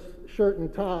wear this shirt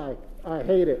and tie. I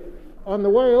hate it. On the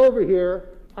way over here,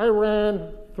 I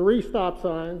ran 3 stop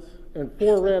signs and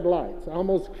 4 red lights. I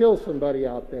almost killed somebody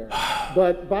out there.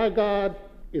 But by God,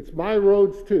 it's my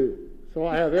roads too. So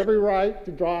I have every right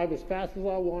to drive as fast as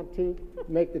I want to,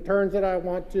 make the turns that I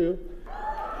want to.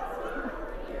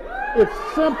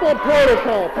 It's simple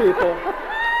protocol, people.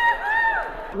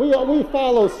 We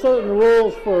follow certain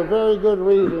rules for a very good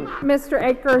reason. Mr.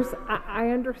 Akers, I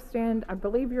understand. I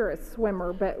believe you're a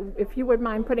swimmer, but if you would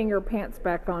mind putting your pants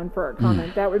back on for a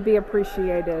comment, that would be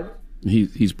appreciated.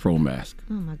 He's pro-mask.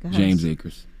 Oh, my gosh. James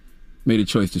Akers made a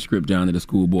choice to script down at a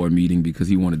school board meeting because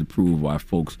he wanted to prove why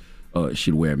folks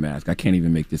should wear a mask. I can't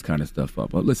even make this kind of stuff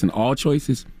up. But listen, all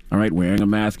choices, all right, wearing a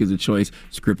mask is a choice.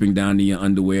 Scripting down to your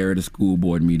underwear at a school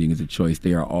board meeting is a choice.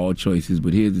 They are all choices.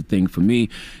 But here's the thing for me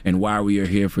and why we are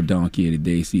here for Donkey of the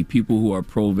Day. See, people who are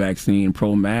pro-vaccine,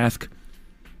 pro-mask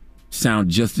sound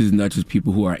just as nuts as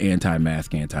people who are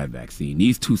anti-mask, anti-vaccine.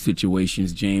 These two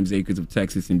situations, James Akers of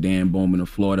Texas and Dan Bowman of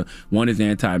Florida, one is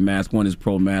anti-mask, one is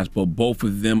pro-mask, but both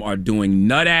of them are doing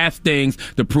nut-ass things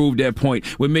to prove their point.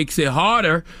 What makes it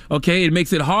harder, okay, it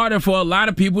makes it harder for a lot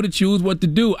of people to choose what to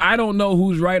do. I don't know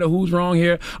who's right or who's wrong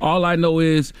here. All I know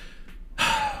is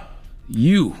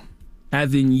you,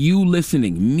 as in you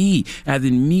listening, me, as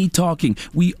in me talking,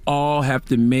 we all have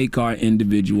to make our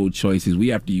individual choices. We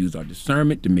have to use our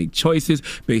discernment to make choices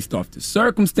based off the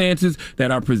circumstances that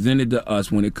are presented to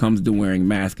us when it comes to wearing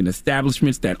masks in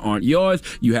establishments that aren't yours.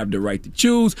 You have the right to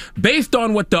choose based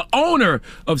on what the owner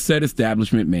of said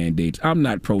establishment mandates. I'm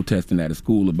not protesting at a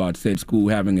school about said school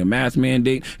having a mask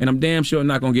mandate, and I'm damn sure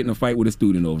not going to get in a fight with a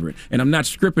student over it. And I'm not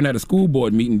scripting at a school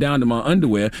board meeting down to my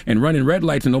underwear and running red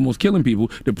lights and almost killing people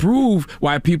to prove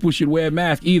why people should wear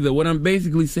masks either. What I'm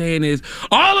basically saying is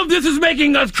all of this is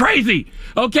making us crazy.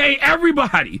 Okay,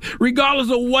 everybody, regardless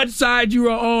of what side you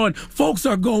are on, folks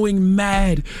are going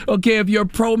mad. Okay, if you're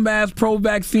pro-mask,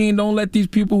 pro-vaccine, don't let these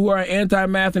people who are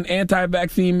anti-mask and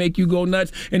anti-vaccine make you go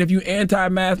nuts. And if you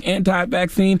anti-mask,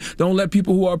 anti-vaccine, don't let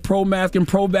people who are pro-mask and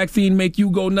pro-vaccine make you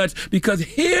go nuts, because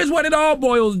here's what it all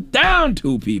boils down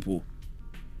to, people.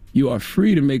 You are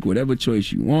free to make whatever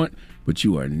choice you want, but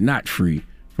you are not free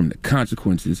from the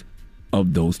consequences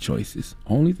of those choices.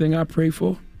 Only thing I pray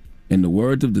for, in the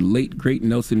words of the late, great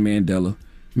Nelson Mandela,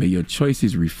 may your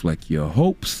choices reflect your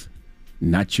hopes,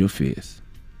 not your fears.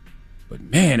 But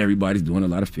man, everybody's doing a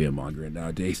lot of fear-mongering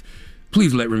nowadays.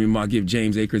 Please let Remy Ma give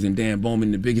James Akers and Dan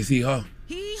Bowman the biggest hee-haw.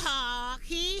 Hee-haw,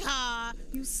 hee-haw.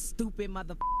 You stupid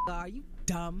motherfucker. Are you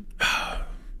dumb?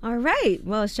 All right.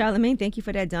 Well, Charlamagne, thank you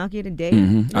for that Donkey of the Day.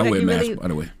 Mm-hmm. I wear masks, really by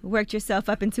the way. Worked yourself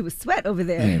up into a sweat over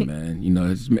there. Hey, man. You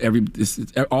know,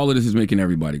 all of this is making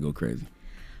everybody go crazy.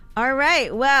 All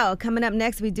right. Well, coming up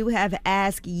next, we do have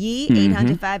Ask Ye.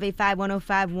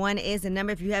 800-585-1051 is the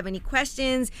number. If you have any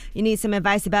questions, you need some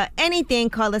advice about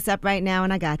anything, call us up right now,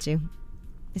 and I got you.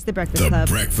 It's The Breakfast Club.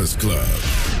 The Breakfast Club.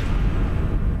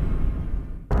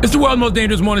 It's the world's most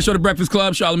dangerous morning show, The Breakfast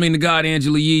Club. Charlamagne the God,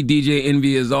 Angela Yee, DJ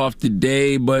Envy is off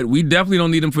today, but we definitely don't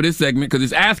need him for this segment because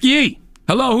it's Ask Yee.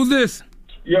 Hello, who's this?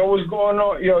 Yo, what's going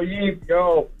on? Yo, Yee,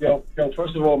 yo,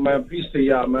 first of all, man, peace to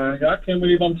y'all, man. Y'all can't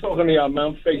believe I'm talking to y'all, man.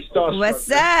 I'm fake starstruck. What's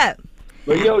up?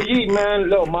 But yo, Yee, man,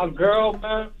 look, my girl,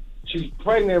 man, she's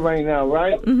pregnant right now,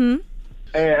 right? Mm-hmm.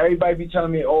 And everybody be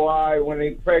telling me, oh, all right, when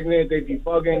they pregnant, they be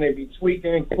bugging, they be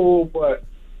tweaking, cool, but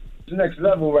it's next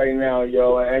level right now,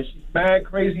 yo. And she's mad,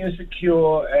 crazy,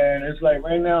 insecure, and it's like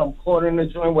right now I'm caught in the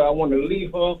joint where I want to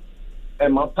leave her.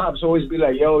 And my pops always be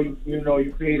like, yo, you know,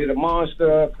 you created a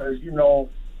monster, because, you know,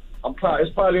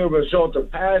 it's probably a result of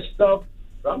past stuff.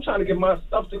 But I'm trying to get my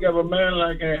stuff together, man.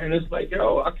 Like, and it's like,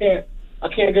 yo, I can't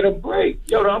get a break.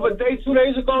 Yo, the other day, 2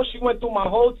 days ago, she went through my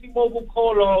whole T-Mobile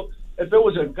call log. If it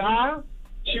was a guy,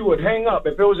 she would hang up.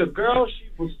 If it was a girl, she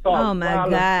would start. Oh my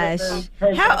gosh!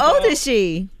 How old is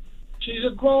she? She's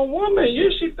a grown woman. Yeah,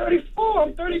 she's 34.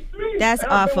 I'm 33. That's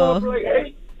awful. Like,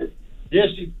 hey. Yeah,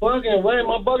 she's bugging. Why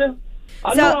am I bugging?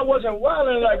 I know I wasn't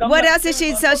wilding. Like, what else did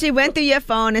she? So she went through your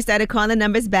phone and started calling the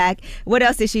numbers back. What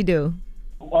else did she do?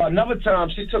 Another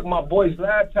time, she took my boy's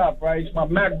laptop, right? It's my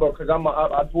MacBook, because I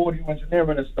do audio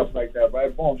engineering and stuff like that,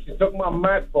 right? Boom. She took my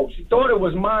MacBook. She thought it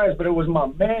was mine, but it was my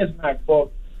man's MacBook,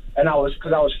 and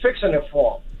because I was fixing it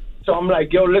for him. So I'm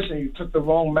like, yo, listen, you took the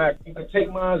wrong Mac. You can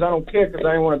take mine. I don't care, because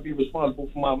I didn't want to be responsible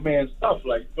for my man's stuff.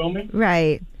 Like, you feel me?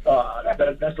 Right.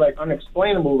 That's like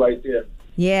unexplainable right there.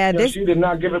 Yeah, she did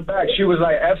not give it back. She was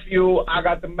like, F you, I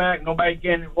got the Mac, nobody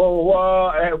getting it, whoa, whoa.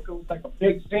 And it was like a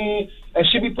big scene. And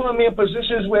she be putting me in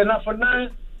positions where not for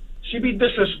nothing, she be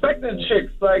disrespecting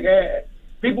chicks. Like,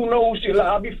 people know who she. Like,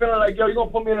 I'll be feeling like, yo, you're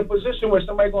gonna put me in a position where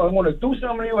somebody gonna want to do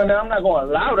something to you, and I'm not gonna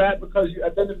allow that because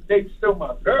at the end of the day, you're still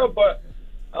my girl. But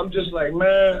I'm just like,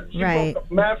 man, she broke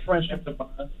up mad friendship to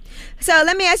mine. So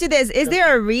let me ask you this: is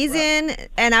there a reason?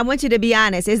 And I want you to be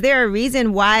honest. Is there a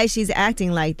reason why she's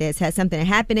acting like this? Has something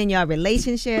happened in your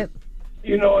relationship?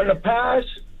 You know, in the past,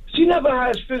 she never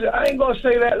has physically. I ain't gonna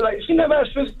say that. Like, she never has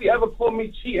physically ever called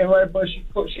me cheating, right? But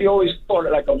she always called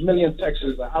it like a million texts.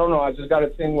 Like, I don't know. I just got a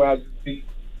thing where I just be.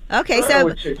 Okay,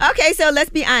 so let's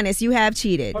be honest. You have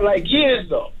cheated. For like years,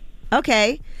 though.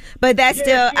 Okay, but that's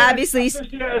still obviously.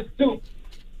 She has too.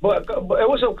 But it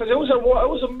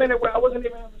was a minute where I wasn't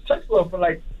even having sex with her for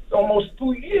like almost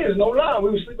 2 years. No lie, we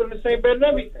were sleeping in the same bed and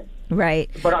everything. Right.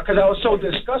 But because I was so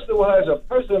disgusted with her as a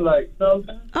person, like, you know what I'm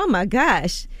saying? Oh my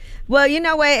gosh. Well, you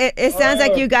know what? It sounds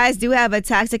like you guys do have a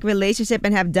toxic relationship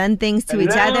and have done things to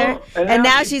each other. And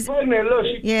now she's pregnant. Look,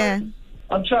 she's pregnant.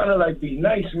 I'm trying to like be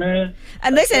nice, man.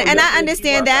 And listen, and I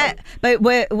understand that, but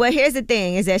what here's the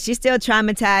thing is that she's still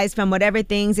traumatized from whatever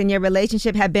things in your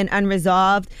relationship have been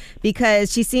unresolved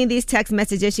because she's seen these text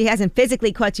messages. She hasn't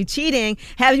physically caught you cheating.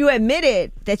 Have you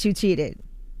admitted that you cheated?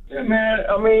 Yeah, man.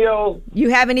 I mean, yo. You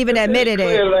haven't even admitted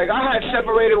it. Like, I had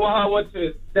separated while I went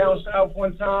to down south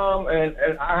one time, and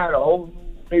I had a whole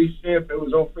new relationship. It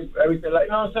was on everything. Like,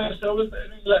 you know what I'm saying? So it was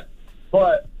like,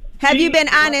 but. Have you been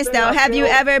honest, though? Have you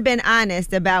ever been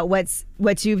honest about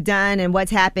what you've done and what's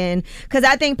happened? Because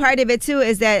I think part of it, too,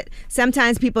 is that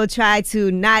sometimes people try to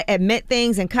not admit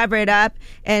things and cover it up.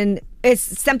 And it's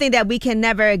something that we can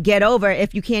never get over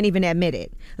if you can't even admit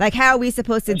it. Like, how are we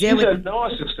supposed to deal with it? She's a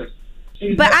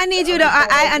narcissist. But I need you to,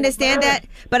 I understand that,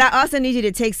 but I also need you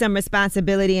to take some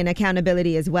responsibility and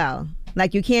accountability as well.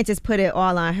 Like, you can't just put it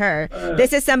all on her.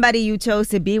 This is somebody you chose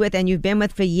to be with and you've been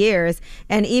with for years.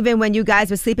 And even when you guys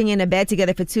were sleeping in a bed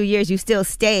together for 2 years, you still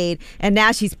stayed. And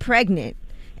now she's pregnant.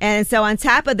 And so on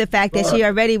top of the fact that she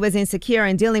already was insecure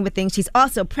and dealing with things, she's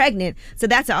also pregnant. So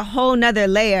that's a whole nother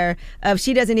layer of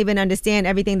she doesn't even understand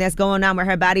everything that's going on with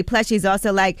her body. Plus, she's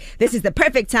also like, this is the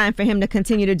perfect time for him to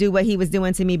continue to do what he was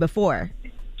doing to me before.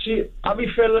 I be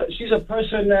feeling she's a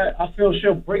person that I feel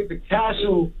she'll break the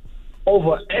castle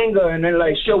over anger, and then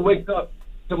like she'll wake up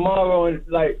tomorrow and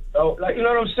like you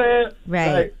know what I'm saying?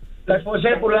 Right. Like for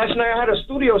example, last night I had a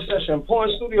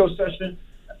porn studio session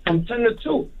from 10 to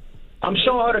 2. I'm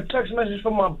showing her the text message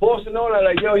from my boss and all that.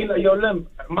 Like, yo, he like, yo, Lim,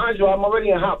 mind you, I'm already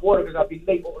in hot water because I'll be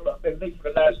late. I've been late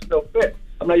for the last little bit.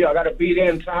 I'm like, yo, I gotta be there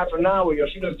in time for an hour. Yo,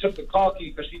 she done took the car key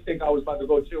because she think I was about to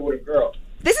go chill with a girl.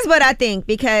 This is what I think,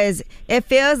 because it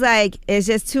feels like it's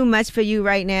just too much for you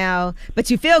right now, but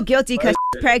you feel guilty because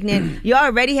she's pregnant. You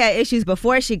already had issues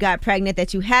before she got pregnant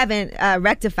that you haven't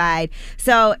rectified.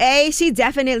 So, she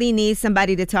definitely needs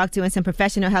somebody to talk to and some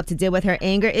professional help to deal with her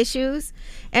anger issues.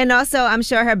 And also, I'm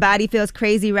sure her body feels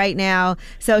crazy right now,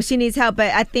 so she needs help.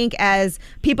 But I think as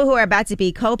people who are about to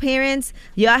be co-parents,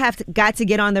 y'all got to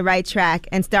get on the right track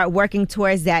and start working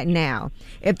towards that now.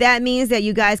 If that means that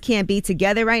you guys can't be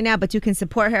together right now, but you can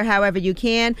support her however you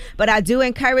can. But I do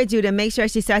encourage you to make sure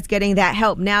she starts getting that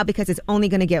help now because it's only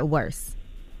going to get worse.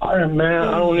 All right, man.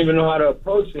 I don't even know how to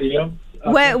approach it, yo.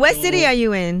 What city are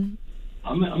you in?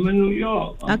 I'm in New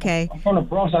York. Okay. I'm from the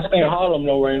Bronx. I stay in Harlem,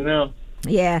 though, right now.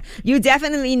 Yeah, you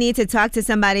definitely need to talk to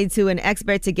somebody, to an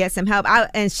expert, to get some help.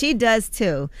 And she does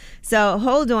too. So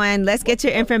hold on. Let's get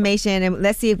your information and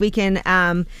let's see if we can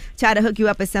try to hook you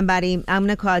up with somebody. I'm going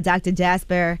to call Dr.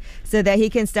 Jasper so that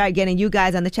he can start getting you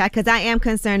guys on the track, because I am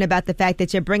concerned about the fact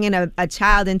that you're bringing a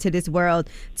child into this world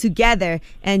together.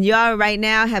 And y'all right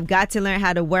now have got to learn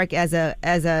how to work as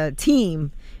a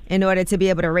team in order to be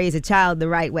able to raise a child the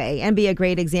right way and be a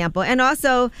great example, and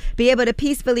also be able to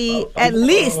peacefully, at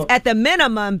least at the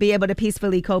minimum, be able to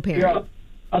peacefully co-parent. Yeah,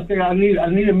 I think I need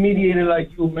a mediator like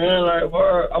you, man. Like,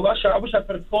 I wish I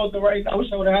could have called the right. I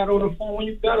wish I would have had her on the phone when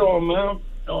you got on, man. You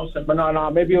know what I'm saying? But no,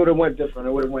 maybe it would have went different.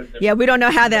 It would have went different. Yeah, we don't know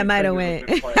how that might have went.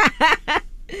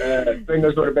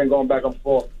 Fingers would have been going back and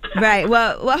forth. Right.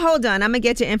 Well, hold on. I'm gonna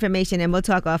get your information and we'll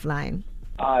talk offline.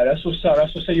 All right, that's what's up.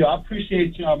 Yo, I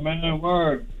appreciate y'all, man.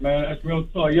 Word, man. That's real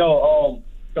talk. Yo,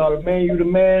 y'all, man, you the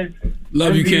man.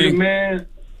 Love you, King. You the man.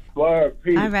 Word,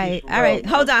 peace. All right.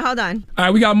 Hold on. All right,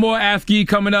 we got more Ask Ye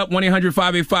coming up.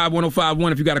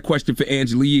 1-800-585-1051. If you got a question for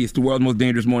Angela Yee, it's the world's most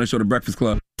dangerous morning show, The Breakfast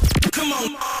Club. Come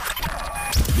on.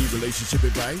 Need relationship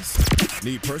advice?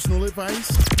 Need personal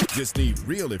advice? Just need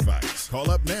real advice.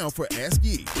 Call up now for Ask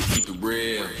Ye. Keep it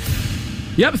real.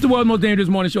 Yep, it's the world's most dangerous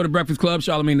morning show, The Breakfast Club.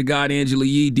 Charlamagne the God, Angela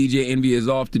Yee. DJ Envy is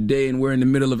off today, and we're in the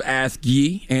middle of Ask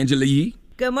Ye. Angela Yee.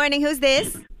 Good morning. Who's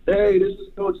this? Hey, this is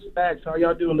Coach Stacks. How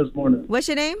y'all doing this morning? What's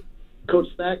your name? Coach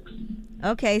Stacks.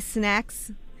 Okay,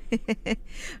 Snacks.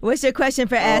 What's your question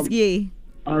for Ask Ye?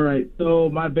 All right. So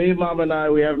my baby mama and I,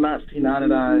 we have not seen eye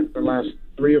to eye for the last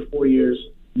 3 or 4 years.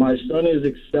 My son is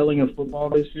excelling in football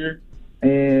this year,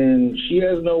 and she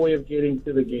has no way of getting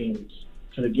to the game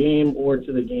or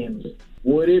to the games.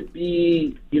 Would it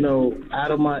be, out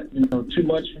of my, too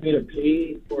much for me to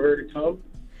pay for her to come,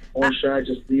 or should I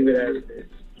just leave it as it is?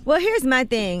 Well, here's my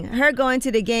thing. Her going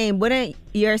to the game, wouldn't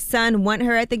your son want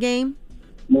her at the game?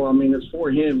 Well, I mean, it's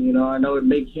for him, I know it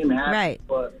makes him happy, Right.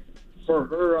 But for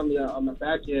her on the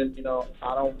back end,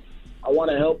 I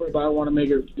want to help her, but I want to make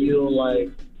her feel like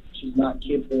she's not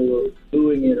capable of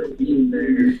doing it or being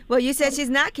there. Well, you said she's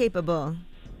not capable.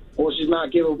 Well, she's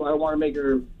not capable, but I want to make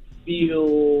her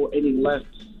feel any less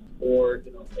or,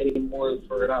 any more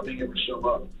for her not being able to show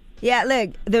up. Yeah,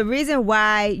 look, the reason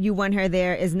why you want her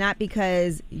there is not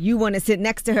because you want to sit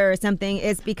next to her or something.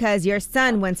 It's because your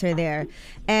son wants her there.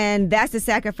 And that's the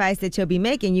sacrifice that you'll be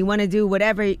making. You want to do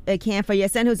whatever it can for your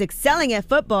son who's excelling at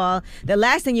football. The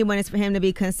last thing you want is for him to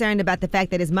be concerned about the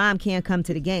fact that his mom can't come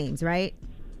to the games, right?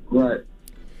 Right.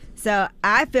 So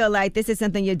I feel like this is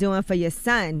something you're doing for your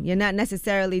son. You're not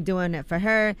necessarily doing it for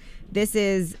her. This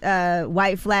is a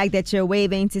white flag that you're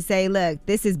waving to say, look,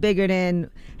 this is bigger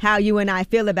than how you and I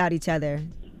feel about each other.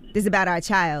 This is about our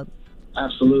child.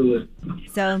 Absolutely.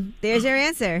 So there's your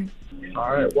answer.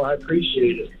 All right. Well, I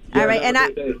appreciate it. All right.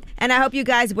 And I hope you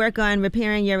guys work on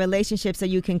repairing your relationship so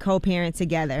you can co-parent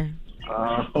together.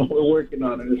 We're working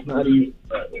on it. It's not easy,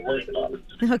 but we're working on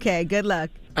it. Okay. Good luck.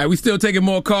 All right, we still taking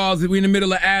more calls. We're in the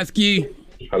middle of Ask Ye.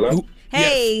 Hello?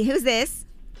 Hey, Who's this?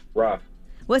 Rock.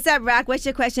 What's up, Rock? What's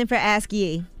your question for Ask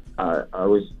Ye? I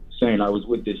was saying I was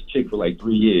with this chick for like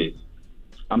 3 years.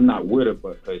 I'm not with her,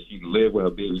 but because she lived with her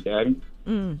baby daddy.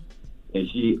 Mm.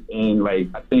 And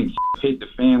I think she hit the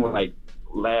fan with like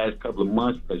last couple of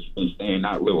months because she's been staying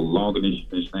out a little longer than she's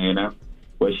been staying out.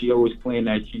 But she always claimed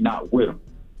that she's not with him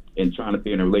and trying to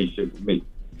be in a relationship with me.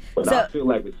 But I feel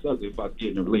like it sucks if I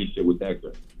get in a relationship with that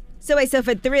girl. So wait, so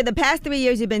for the past 3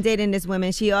 years you've been dating this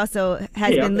woman, she also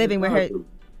has been living with her.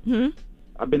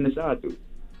 I've been decided to.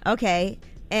 Okay,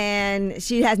 and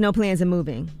she has no plans of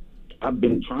moving. I've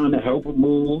been trying to help her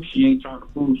move. She ain't trying to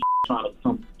move. She's trying to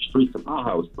come straight to my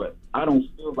house. But I don't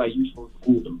feel like you're supposed to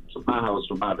move to my house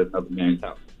from out of another man's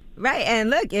house. Right, and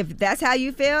look, if that's how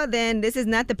you feel, then this is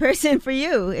not the person for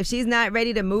you. If she's not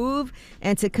ready to move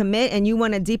and to commit and you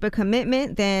want a deeper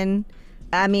commitment, then,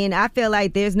 I feel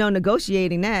like there's no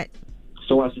negotiating that.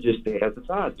 So I should just stay as a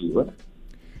side dude, right?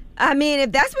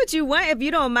 If that's what you want, if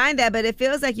you don't mind that, but it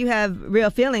feels like you have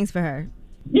real feelings for her.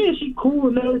 Yeah, she cool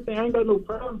and everything. I ain't got no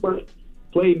problem, but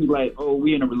play me like, oh,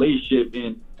 we in a relationship,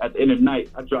 and at the end of the night,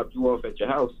 I dropped you off at your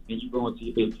house, and you go into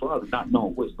your baby father not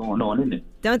knowing what's going on in there.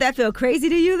 Don't that feel crazy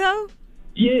to you, though?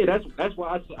 Yeah, that's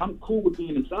why I said I'm cool with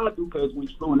being a side dude, because when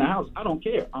you go in the house, I don't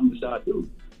care. I'm the side dude.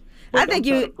 But I think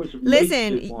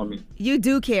you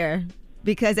do care,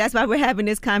 because that's why we're having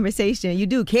this conversation. You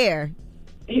do care.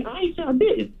 Hey, I ain't saying I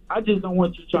didn't. I just don't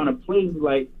want you trying to play me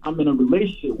like I'm in a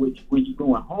relationship with you when you're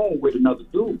going home with another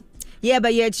dude. Yeah,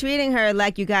 but you're treating her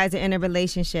like you guys are in a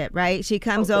relationship, right? She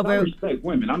comes over. I respect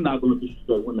women. I'm not going to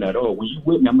disrespect women at all. When you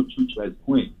with me, I'm going to treat you as a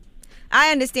queen.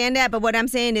 I understand that, but what I'm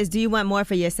saying is, do you want more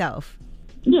for yourself?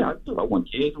 Yeah, I do. I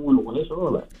want kids. I want a wife,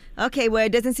 all that. Okay, well,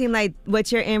 it doesn't seem like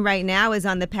what you're in right now is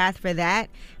on the path for that.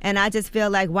 And I just feel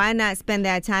like, why not spend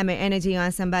that time and energy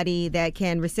on somebody that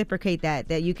can reciprocate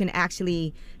that you can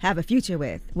actually have a future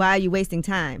with? Why are you wasting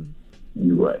time?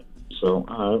 You're right. So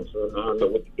I don't know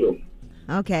what to do.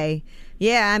 Okay.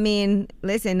 Yeah,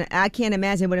 listen, I can't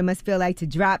imagine what it must feel like to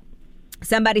drop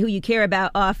somebody who you care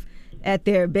about off at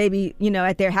their baby,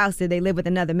 at their house that they live with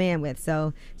another man with.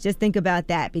 So just think about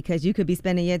that, because you could be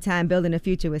spending your time building a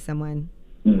future with someone.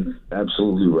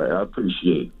 Absolutely right. I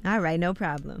appreciate it. All right, no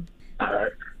problem.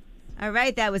 All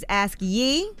right, that was Ask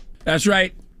Ye. That's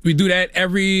right. We do that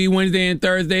every Wednesday and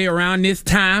Thursday around this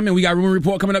time, and we got Rumor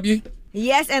Report coming up, Ye?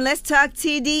 Yes, and let's talk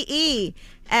TDE.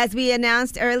 As we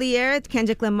announced earlier,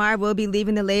 Kendrick Lamar will be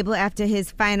leaving the label after his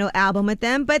final album with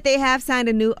them, but they have signed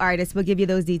a new artist. We'll give you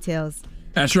those details.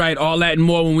 That's right. All that and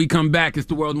more when we come back. It's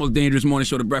the world's most dangerous morning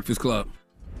show, The Breakfast Club.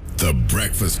 The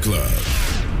Breakfast Club.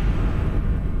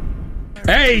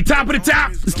 Hey, top of the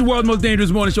top. It's the world's most dangerous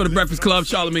morning show, The Breakfast Club.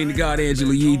 Charlamagne the God,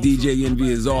 Angela Yee, DJ Envy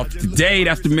is off today.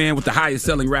 That's the man with the highest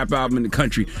selling rap album in the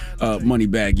country,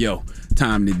 Moneybagg Yo.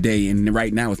 Time today, and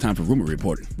right now it's time for Rumor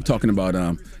Report. We're talking about,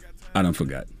 I done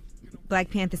forgot. Black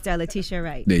Panther star Letitia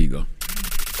Wright. There you go.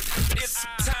 It's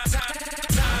time.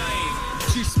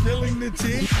 She's spilling the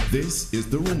tea. This is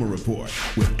the Rumor Report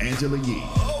with Angela Yee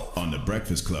on The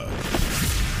Breakfast Club.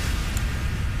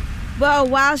 Well,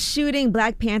 while shooting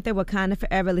Black Panther Wakanda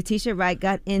Forever, Letitia Wright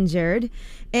got injured.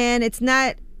 And it's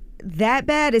not that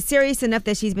bad. It's serious enough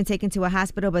that she's been taken to a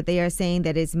hospital, but they are saying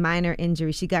that it's minor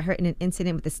injury. She got hurt in an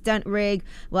incident with a stunt rig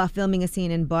while filming a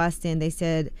scene in Boston. They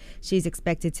said she's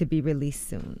expected to be released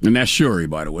soon. And that's Shuri,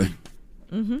 by the way.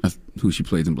 Mm-hmm. That's who she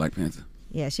plays in Black Panther.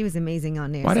 Yeah, she was amazing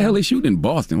on there. Why the hell they shooting in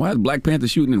Boston? Why is Black Panther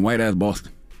shooting in white-ass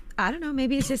Boston? I don't know.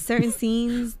 Maybe it's just certain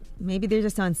scenes. Maybe they're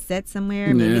just on set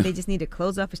somewhere. Maybe Yeah. they just need to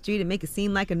close off a street and make it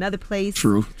seem like another place.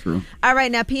 True. All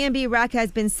right, now PNB Rock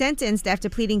has been sentenced after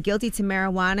pleading guilty to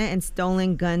marijuana and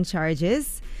stolen gun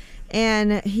charges.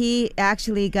 And he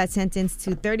actually got sentenced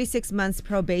to 36 months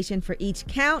probation for each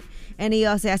count. And he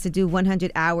also has to do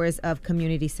 100 hours of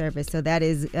community service. So that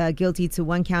is guilty to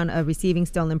 1 count of receiving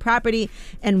stolen property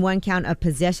and 1 count of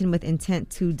possession with intent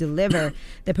to deliver.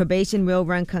 The probation will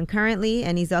run concurrently,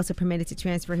 and he's also permitted to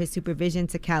transfer his supervision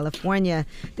to California.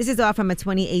 This is all from a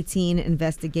 2018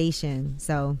 investigation.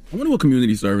 So I wonder what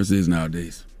community service is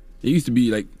nowadays. It used to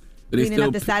be like, do they Cleaning still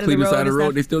up the side of clean the the road side of and the road?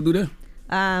 stuff. They still do that?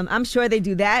 I'm sure they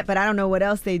do that, but I don't know what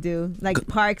else they do. Like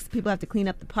parks, people have to clean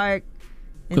up the park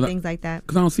and things like that.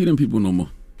 Because I don't see them people no more.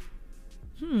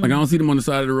 Like, I don't see them on the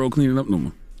side of the road cleaning up no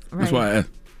more. That's Right. why I asked.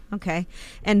 Okay.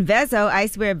 And Vezzo, I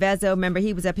swear Vezzo, remember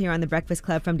he was up here on the Breakfast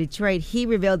Club from Detroit. He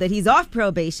revealed that he's off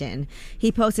probation.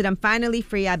 He posted, "I'm finally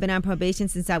free. I've been on probation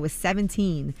since I was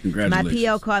 17. Congratulations. My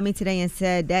PO called me today and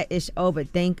said that is over.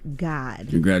 Thank God."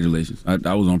 Congratulations.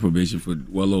 I was on probation for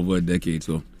well over a decade,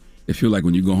 so it feels like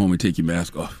when you go home and take your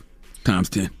mask off, times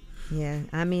 10. Yeah,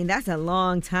 I mean, that's a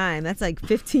long time. That's like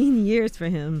 15 years for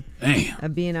him. Damn.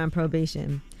 Of being on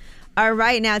probation. All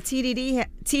right, now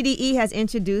TDE has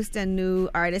introduced a new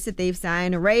artist that they've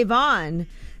signed, Ray Vaughn.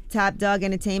 Top Dog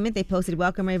Entertainment, they posted,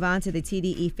 "Welcome Ray Vaughn to the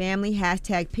TDE family.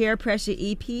 # Peer Pressure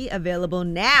EP available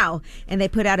now." And they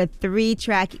put out a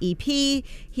 3-track EP.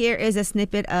 Here is a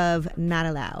snippet of Not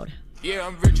Allowed. Yeah,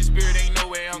 I'm rich in spirit, ain't no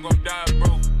way I'm gonna die,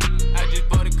 bro. I just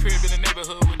bought a crib in the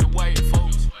neighborhood with the white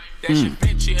folks. That shit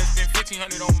been cheap, spent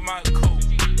 $1,500 on my coat.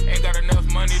 Ain't got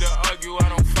enough money to argue, I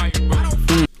don't fight,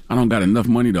 bro. I don't got enough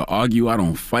money to argue. I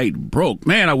don't fight broke.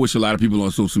 Man, I wish a lot of people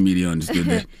on social media understood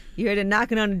that. You heard it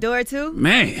knocking on the door too?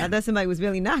 Man. I thought somebody was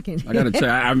really knocking. I got to check.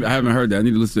 I haven't heard that. I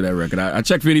need to listen to that record. I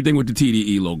check for anything with the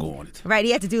TDE logo on it. Right,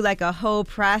 he had to do like a whole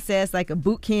process, like a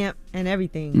boot camp and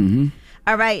everything. Mm-hmm.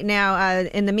 All right, now,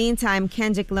 in the meantime,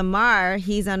 Kendrick Lamar,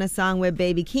 he's on a song with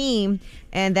Baby Keem,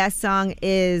 and that song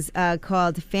is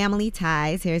called Family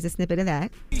Ties. Here's a snippet of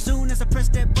that. Soon as I press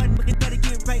that button, we better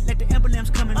get right like the emblem's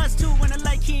coming. Us two, when I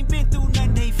like he ain't been through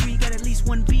nothing, they free, got at least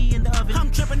 1 B in the oven. I'm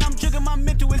tripping, I'm jigging, my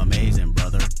mental is amazing,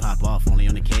 brother. Pop off only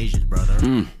on occasions, brother.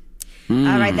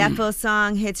 All right, that full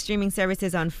song hits streaming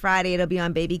services on Friday. It'll be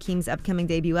on Baby Keem's upcoming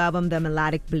debut album, The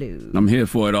Melodic Blues. I'm here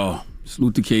for it all.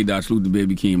 Salute to K-Dot, salute to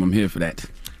Baby Keem. I'm here for that.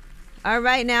 All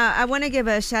right, now I want to give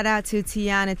a shout out to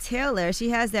Tiana Taylor. She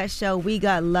has that show, We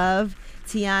Got Love,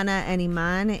 Tiana and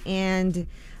Iman. And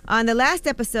on the last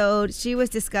episode, she was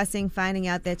discussing finding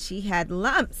out that she had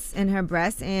lumps in her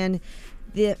breast. And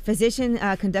the physician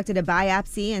conducted a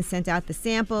biopsy and sent out the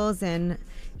samples. And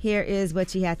here is what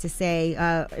she had to say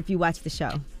if you watch the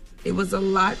show. It was a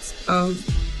lot of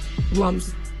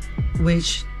lumps,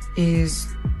 which is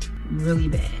really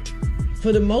bad.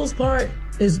 For the most part,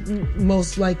 it's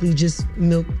most likely just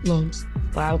milk lumps.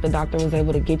 I hope the doctor was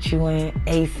able to get you in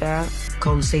ASAP.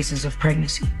 Cholestasis of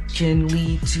pregnancy can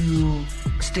lead to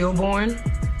stillborn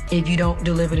if you don't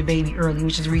deliver the baby early,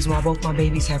 which is the reason why both my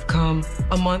babies have come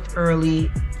a month early.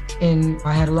 And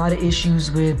I had a lot of issues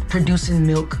with producing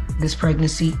milk this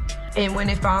pregnancy. And when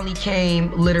it finally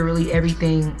came, literally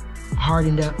everything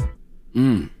hardened up.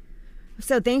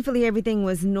 So thankfully everything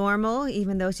was normal,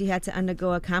 even though she had to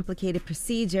undergo a complicated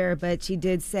procedure. But she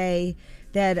did say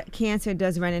that cancer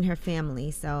does run in her family.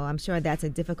 So I'm sure that's a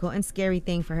difficult and scary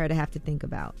thing for her to have to think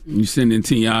about. You send in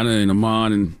Tiana and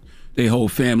Amon and their whole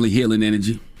family healing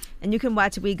energy. And you can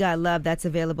watch We Got Love. That's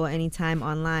available anytime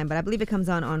online, but I believe it comes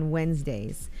on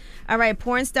Wednesdays. All right,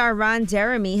 porn star Ron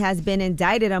Jeremy has been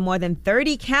indicted on more than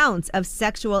 30 counts of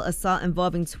sexual assault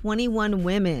involving 21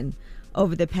 women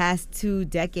over the past 2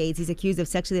 decades. He's accused of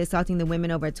sexually assaulting the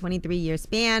women over a 23-year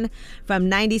span from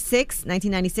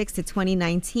 1996 to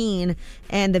 2019,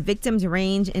 and the victims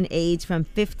range in age from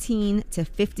 15 to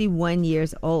 51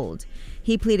 years old.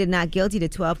 He pleaded not guilty to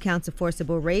 12 counts of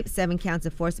forcible rape, 7 counts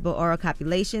of forcible oral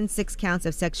copulation, 6 counts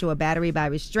of sexual battery by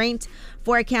restraint,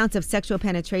 4 counts of sexual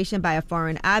penetration by a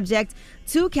foreign object,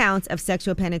 2 counts of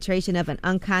sexual penetration of an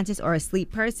unconscious or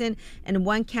asleep person, and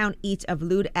 1 count each of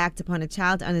lewd act upon a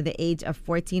child under the age of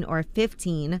 14 or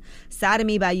 15,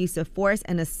 sodomy by use of force,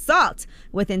 and assault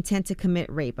with intent to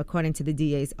commit rape, according to the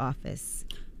DA's office.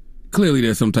 Clearly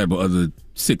there's some type of other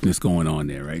sickness going on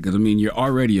there, right? Because, I mean, you're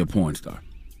already a porn star.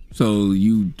 So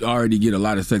you already get a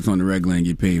lot of sex on the regular and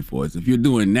get paid for it. So if you're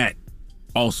doing that,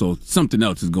 also something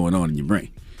else is going on in your brain.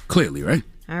 Clearly, right?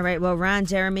 All right. Well, Ron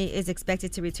Jeremy is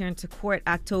expected to return to court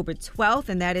October 12th,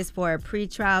 and that is for a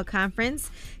pretrial conference.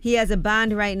 He has a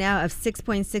bond right now of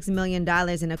 $6.6 million,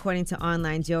 and according to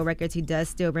online jail records, he does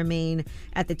still remain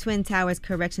at the Twin Towers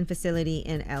Correction Facility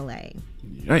in L.A.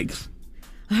 Yikes.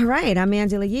 All right. I'm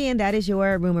Angela Yee, and that is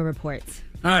your Rumor Report.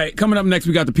 All right, coming up next,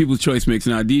 we got the People's Choice Mix.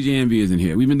 Now, DJ Envy isn't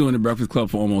here. We've been doing the Breakfast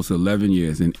Club for almost 11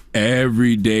 years, and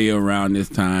every day around this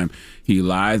time, he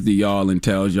lies to y'all and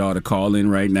tells y'all to call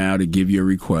in right now to give you a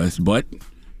request. But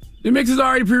the mix is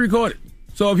already pre-recorded.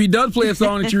 So if he does play a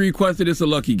song that you requested, it's a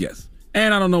lucky guess.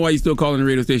 And I don't know why you still calling the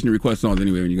radio station to request songs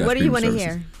anyway when you got What do you want to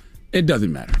services. hear? It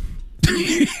doesn't matter.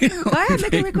 Go ahead,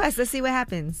 make a request. Let's see what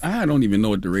happens. I don't even know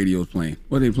what the radio's playing.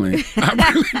 What are they playing?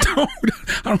 I really don't.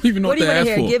 I don't even know what do you to want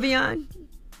ask to for. hear? Giveon?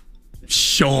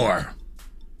 Sure.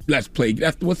 Let's play.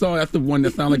 That's what song? That's the one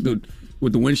that sounds like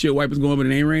with the windshield wipers going but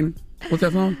it ain't raining. What's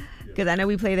that song? Because I know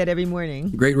we play that every morning.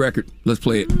 Great record. Let's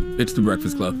play it. It's the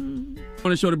Breakfast Club. On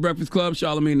the show, the Breakfast Club,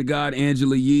 Charlamagne the God,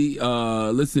 Angela Yee.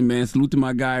 Listen, man, salute to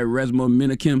my guy Resma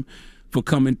Menakem for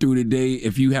coming through today.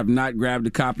 If you have not grabbed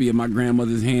a copy of My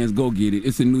Grandmother's Hands, go get it.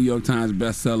 It's a New York Times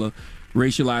bestseller.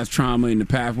 Racialized Trauma and the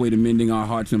Pathway to Mending Our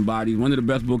Hearts and Bodies. One of the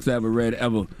best books I ever read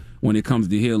ever when it comes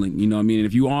to healing. You know what I mean? And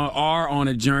if you are on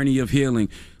a journey of healing,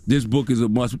 this book is a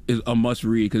must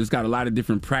read because it's got a lot of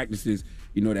different practices,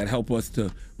 you know, that help us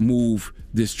to move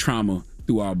this trauma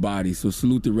through our bodies. So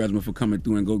salute to Resma for coming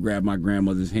through and go grab My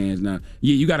Grandmother's Hands. Now,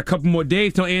 yeah, you got a couple more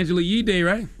days till Angela Yee Day,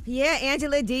 right? Yeah,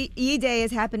 Angela Yee Day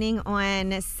is happening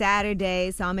on Saturday,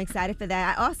 so I'm excited for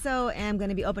that. I also am going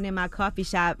to be opening my coffee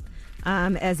shop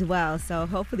as well, so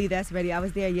hopefully that's ready. I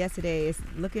was there yesterday. It's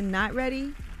looking not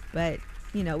ready, but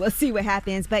you know, we'll see what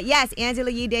happens. But yes,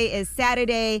 Angela Yee Day is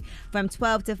Saturday from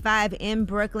 12 to 5 in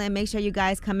Brooklyn. Make sure you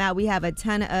guys come out. We have a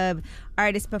ton of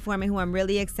artists performing who I'm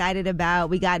really excited about.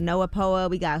 We got Noah Poa,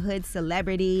 we got Hood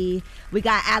Celebrity, we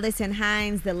got Allison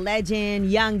Hines, the legend,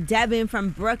 Young Devin from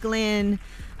Brooklyn.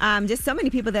 Just so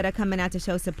many people that are coming out to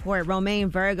show support. Romaine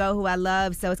Virgo, who I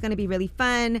love. So it's going to be really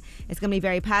fun. It's going to be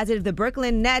very positive. The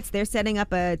Brooklyn Nets, they're setting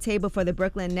up a table for the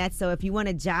Brooklyn Nets. So if you want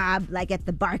a job like at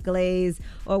the Barclays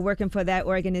or working for that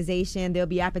organization, there'll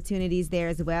be opportunities there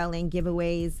as well and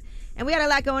giveaways. And we got a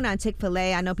lot going on.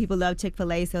 Chick-fil-A. I know people love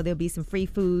Chick-fil-A, so there'll be some free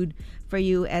food for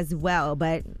you as well.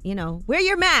 But, you know, wear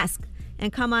your mask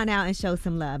and come on out and show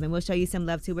some love. And we'll show you some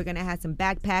love, too. We're going to have some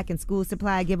backpack and school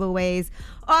supply giveaways.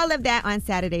 All of that on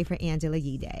Saturday for Angela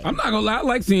Yee Day. I'm not going to lie. I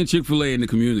like seeing Chick-fil-A in the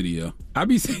community, yo. I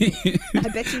be seeing... I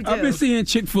bet you do. I've been seeing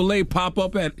Chick-fil-A pop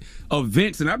up at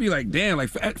events, and I be like, damn, like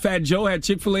Fat Joe had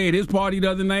Chick-fil-A at his party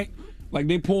the other night. Like,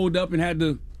 they pulled up and had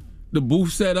the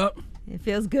booth set up. It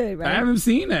feels good, right? I haven't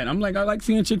seen that. I'm like, I like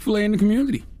seeing Chick-fil-A in the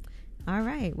community. All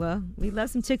right. Well, we love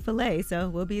some Chick-fil-A, so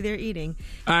we'll be there eating.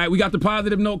 All right, we got the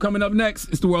positive note coming up next.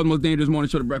 It's the world's most dangerous morning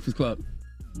show, The Breakfast Club.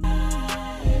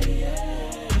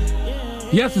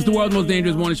 Yes, it's the world's most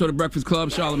dangerous morning show, The Breakfast Club.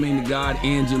 Charlamagne the God,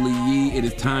 Angela Yee. It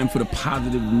is time for the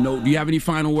positive note. Do you have any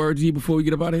final words, Yee, before we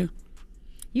get up out of here?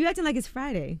 You acting like it's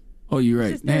Friday. Oh, you're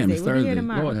right. It's Damn, Thursday. it's We'll be here Thursday.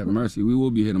 tomorrow. Lord have mercy. We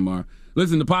will be here tomorrow.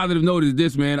 Listen, the positive note is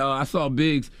this, man. I saw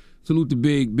Biggs. Salute to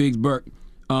Biggs Burke.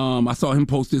 I saw him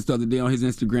post this the other day on his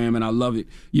Instagram, and I love it.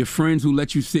 Your friends who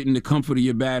let you sit in the comfort of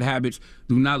your bad habits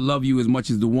do not love you as much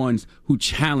as the ones who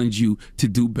challenge you to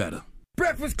do better.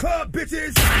 Breakfast Club,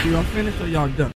 bitches! Y'all finished or y'all done?